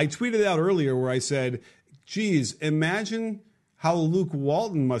 I tweeted out earlier where I said, geez, imagine how Luke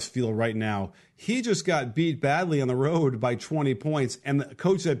Walton must feel right now. He just got beat badly on the road by 20 points, and the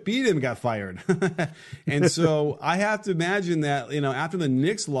coach that beat him got fired. And so I have to imagine that, after the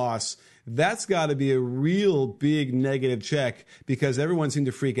Knicks loss, that's got to be a real big negative check, because everyone seemed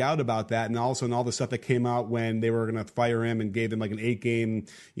to freak out about that. And also all the stuff that came out when they were going to fire him and gave him like an 8-game,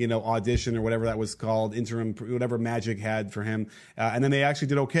 audition or whatever that was called, interim, whatever Magic had for him. And then they actually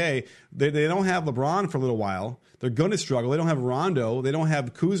did okay. They don't have LeBron for a little while. They're going to struggle. They don't have Rondo. They don't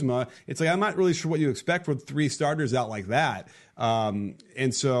have Kuzma. It's like, I'm not really sure what you expect with 3 starters out like that.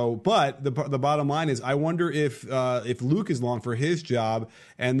 And so, but the bottom line is, I wonder if Luke is long for his job,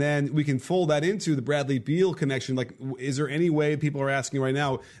 and then we can fold that into the Bradley Beal connection. Like, is there any way, people are asking right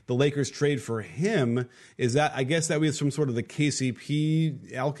now, the Lakers trade for him? Is that, I guess that we have some sort of the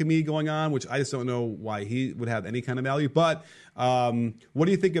KCP alchemy going on, which I just don't know why he would have any kind of value. But what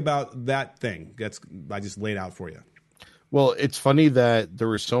do you think about that thing I just laid out for you? Well, it's funny that there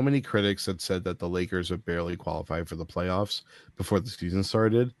were so many critics that said that the Lakers would barely qualify for the playoffs before the season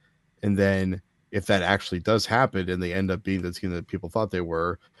started. And then if that actually does happen and they end up being the team that people thought they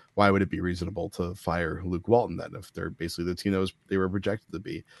were, why would it be reasonable to fire Luke Walton then if they're basically the team that they were projected to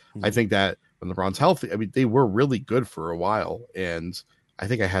be? Mm-hmm. I think that when LeBron's healthy, I mean, they were really good for a while. And I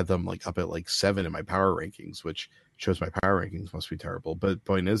think I had them like up at like 7 in my power rankings, which shows my power rankings must be terrible. But the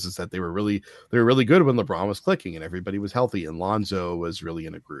point is that they were really good when LeBron was clicking and everybody was healthy and Lonzo was really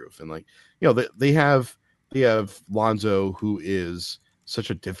in a groove. And like, they have Lonzo, who is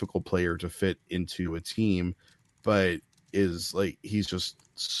such a difficult player to fit into a team, but is like, he's just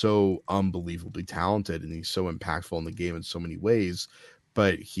so unbelievably talented and he's so impactful in the game in so many ways,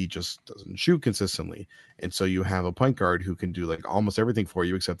 but he just doesn't shoot consistently. And so you have a point guard who can do like almost everything for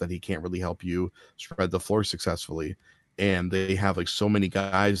you, except that he can't really help you spread the floor successfully. And they have like so many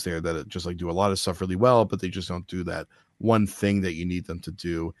guys there that just like do a lot of stuff really well, but they just don't do that one thing that you need them to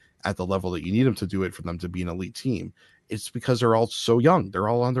do at the level that you need them to do it for them to be an elite team. It's because they're all so young. They're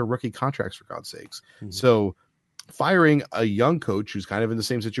all on their rookie contracts, for God's sakes. Mm-hmm. So firing a young coach who's kind of in the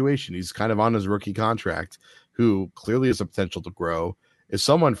same situation, he's kind of on his rookie contract, who clearly has the potential to grow, is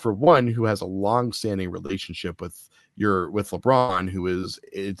someone, for one, who has a long-standing relationship with LeBron, who is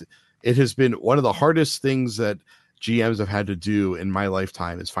it has been one of the hardest things that GMs have had to do in my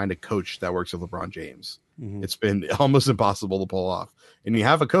lifetime is find a coach that works with LeBron James. Mm-hmm. It's been almost impossible to pull off. And you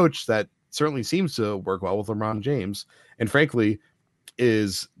have a coach that certainly seems to work well with LeBron James, and frankly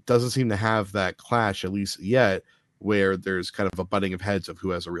doesn't seem to have that clash, at least yet, where there's kind of a butting of heads of who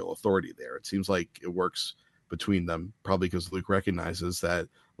has a real authority there. It seems like it works between them, probably because Luke recognizes that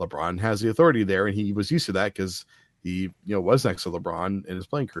LeBron has the authority there, and he was used to that because he was next to LeBron in his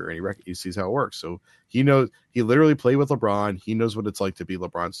playing career, and he sees how it works. So he literally played with LeBron. He knows what it's like to be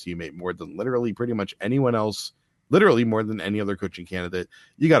LeBron's teammate more than literally pretty much anyone else, literally more than any other coaching candidate.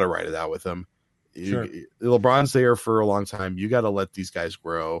 You got to ride it out with him. Sure. LeBron's there for a long time. You got to let these guys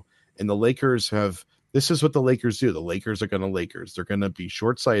grow. And the Lakers this is what the Lakers do. The Lakers are going to Lakers. They're going to be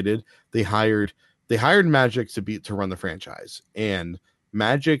short-sighted. They hired Magic to run the franchise, and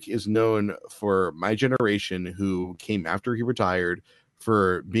Magic is known for my generation, who came after he retired,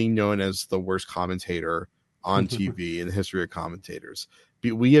 for being known as the worst commentator on TV in the history of commentators.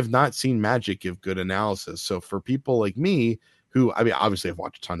 We have not seen Magic give good analysis. So for people like me, who, I mean, obviously I've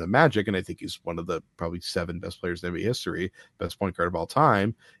watched a ton of Magic, and I think he's one of the probably 7 best players in NBA history, best point guard of all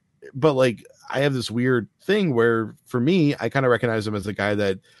time. But like, I have this weird thing where, for me, I kind of recognize him as the guy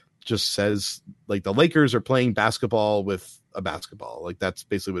that just says like the Lakers are playing basketball with a basketball. Like that's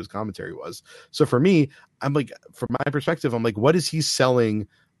basically what his commentary was. So for me, I'm like, from my perspective, I'm like, what is he selling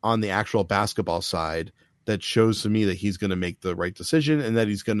on the actual basketball side that shows to me that he's going to make the right decision and that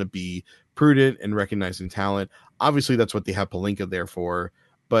he's going to be prudent and recognizing talent? Obviously that's what they have Pelinka there for,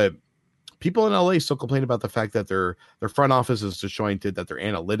 but people in LA still complain about the fact that their front office is disjointed, that their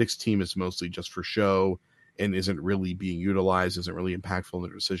analytics team is mostly just for show and isn't really being utilized, isn't really impactful in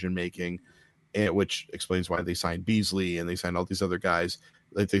their decision making, and which explains why they signed Beasley and they signed all these other guys.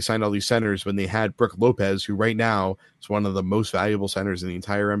 Like they signed all these centers when they had Brook Lopez, who right now is one of the most valuable centers in the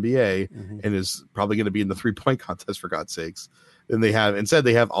entire NBA and is probably going to be in the 3-point contest for God's sakes. And they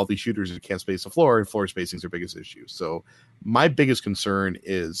have all these shooters who can't space the floor, and floor spacing is their biggest issue. So my biggest concern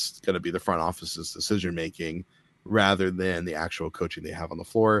is going to be the front office's decision making rather than the actual coaching they have on the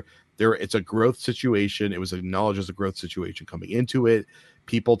floor. It's a growth situation. It was acknowledged as a growth situation coming into it.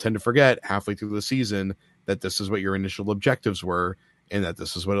 People tend to forget halfway through the season that this is what your initial objectives were and that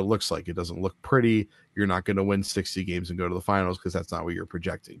this is what it looks like. It doesn't look pretty. You're not going to win 60 games and go to the finals because that's not what you're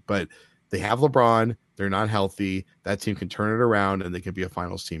projecting. But they have LeBron. They're not healthy. That team can turn it around and they can be a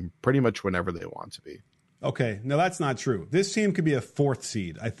finals team pretty much whenever they want to be. Okay, no, that's not true. This team could be a 4th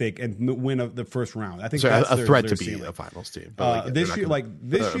seed, I think, and win the first round. I think that's a threat to ceiling. be a finals team. This year,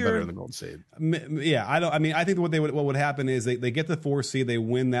 better than Golden State. Yeah, I think what would happen is they get the 4th seed, they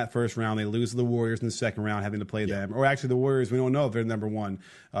win that first round, they lose to the Warriors in the second round, having to play them, or actually the Warriors. We don't know if they're number 1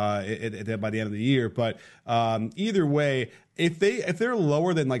 by the end of the year, but either way. If they're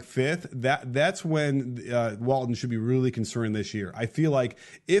lower than like 5th, that's when Walton should be really concerned this year. I feel like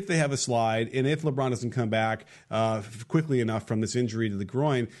if they have a slide and if LeBron doesn't come back quickly enough from this injury to the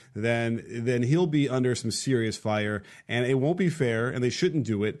groin, then he'll be under some serious fire, and it won't be fair, and they shouldn't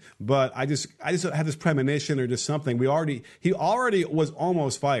do it. But I just have this premonition or just something. He already was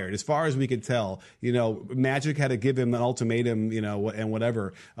almost fired, as far as we could tell. Magic had to give him an ultimatum, and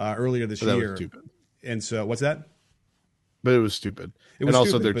whatever earlier this year. That was stupid. And so what's that? But it was stupid.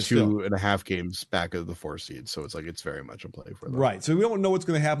 Also, they're 2.5 games back of the 4 seed, so it's like it's very much a play for them. Right. So we don't know what's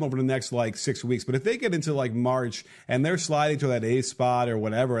going to happen over the next 6 weeks. But if they get into March and they're sliding to that 8th spot or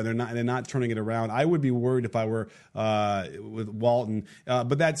whatever, and they're not turning it around, I would be worried if I were with Walton.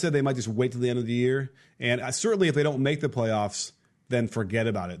 But that said, they might just wait till the end of the year. And certainly, if they don't make the playoffs, then forget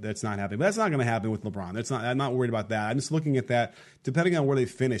about it. That's not happening. But that's not going to happen with LeBron. I'm not worried about that. I'm just looking at that. Depending on where they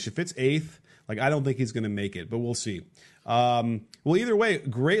finish, if it's 8th. I don't think he's going to make it, but we'll see. Well, either way,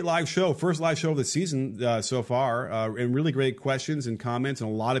 great live show. First live show of the season so far, and really great questions and comments, and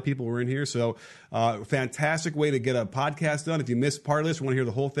a lot of people were in here. So fantastic way to get a podcast done. If you missed part of this, want to hear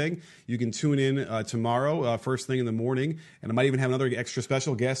the whole thing, you can tune in tomorrow, first thing in the morning. And I might even have another extra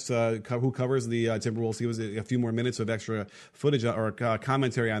special guest who covers the Timberwolves. He was a few more minutes of extra footage or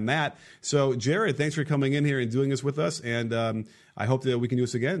commentary on that. So, Jared, thanks for coming in here and doing this with us. And I hope that we can do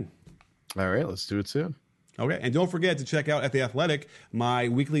this again. All right, let's do it soon. Okay, and don't forget to check out at The Athletic my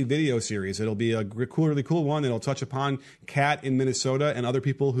weekly video series. It'll be a really cool one. It'll touch upon Cat in Minnesota and other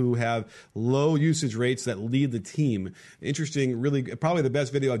people who have low usage rates that lead the team. Interesting, really, probably the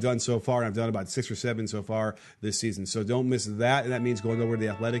best video I've done so far. I've done about 6 or 7 so far this season. So don't miss that, and that means going over to The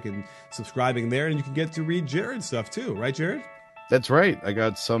Athletic and subscribing there, and you can get to read Jared's stuff too, right, Jared? That's right. I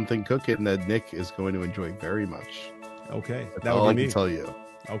got something cooking that Nick is going to enjoy very much. Okay, that's all I can tell you.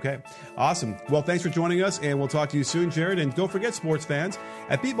 Okay, awesome. Well, thanks for joining us, and we'll talk to you soon, Jared. And don't forget, sports fans,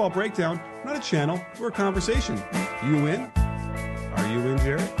 at Beat Ball Breakdown, we're not a channel, we're a conversation. You in? Are you in,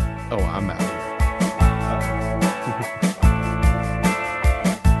 Jared? Oh, I'm out.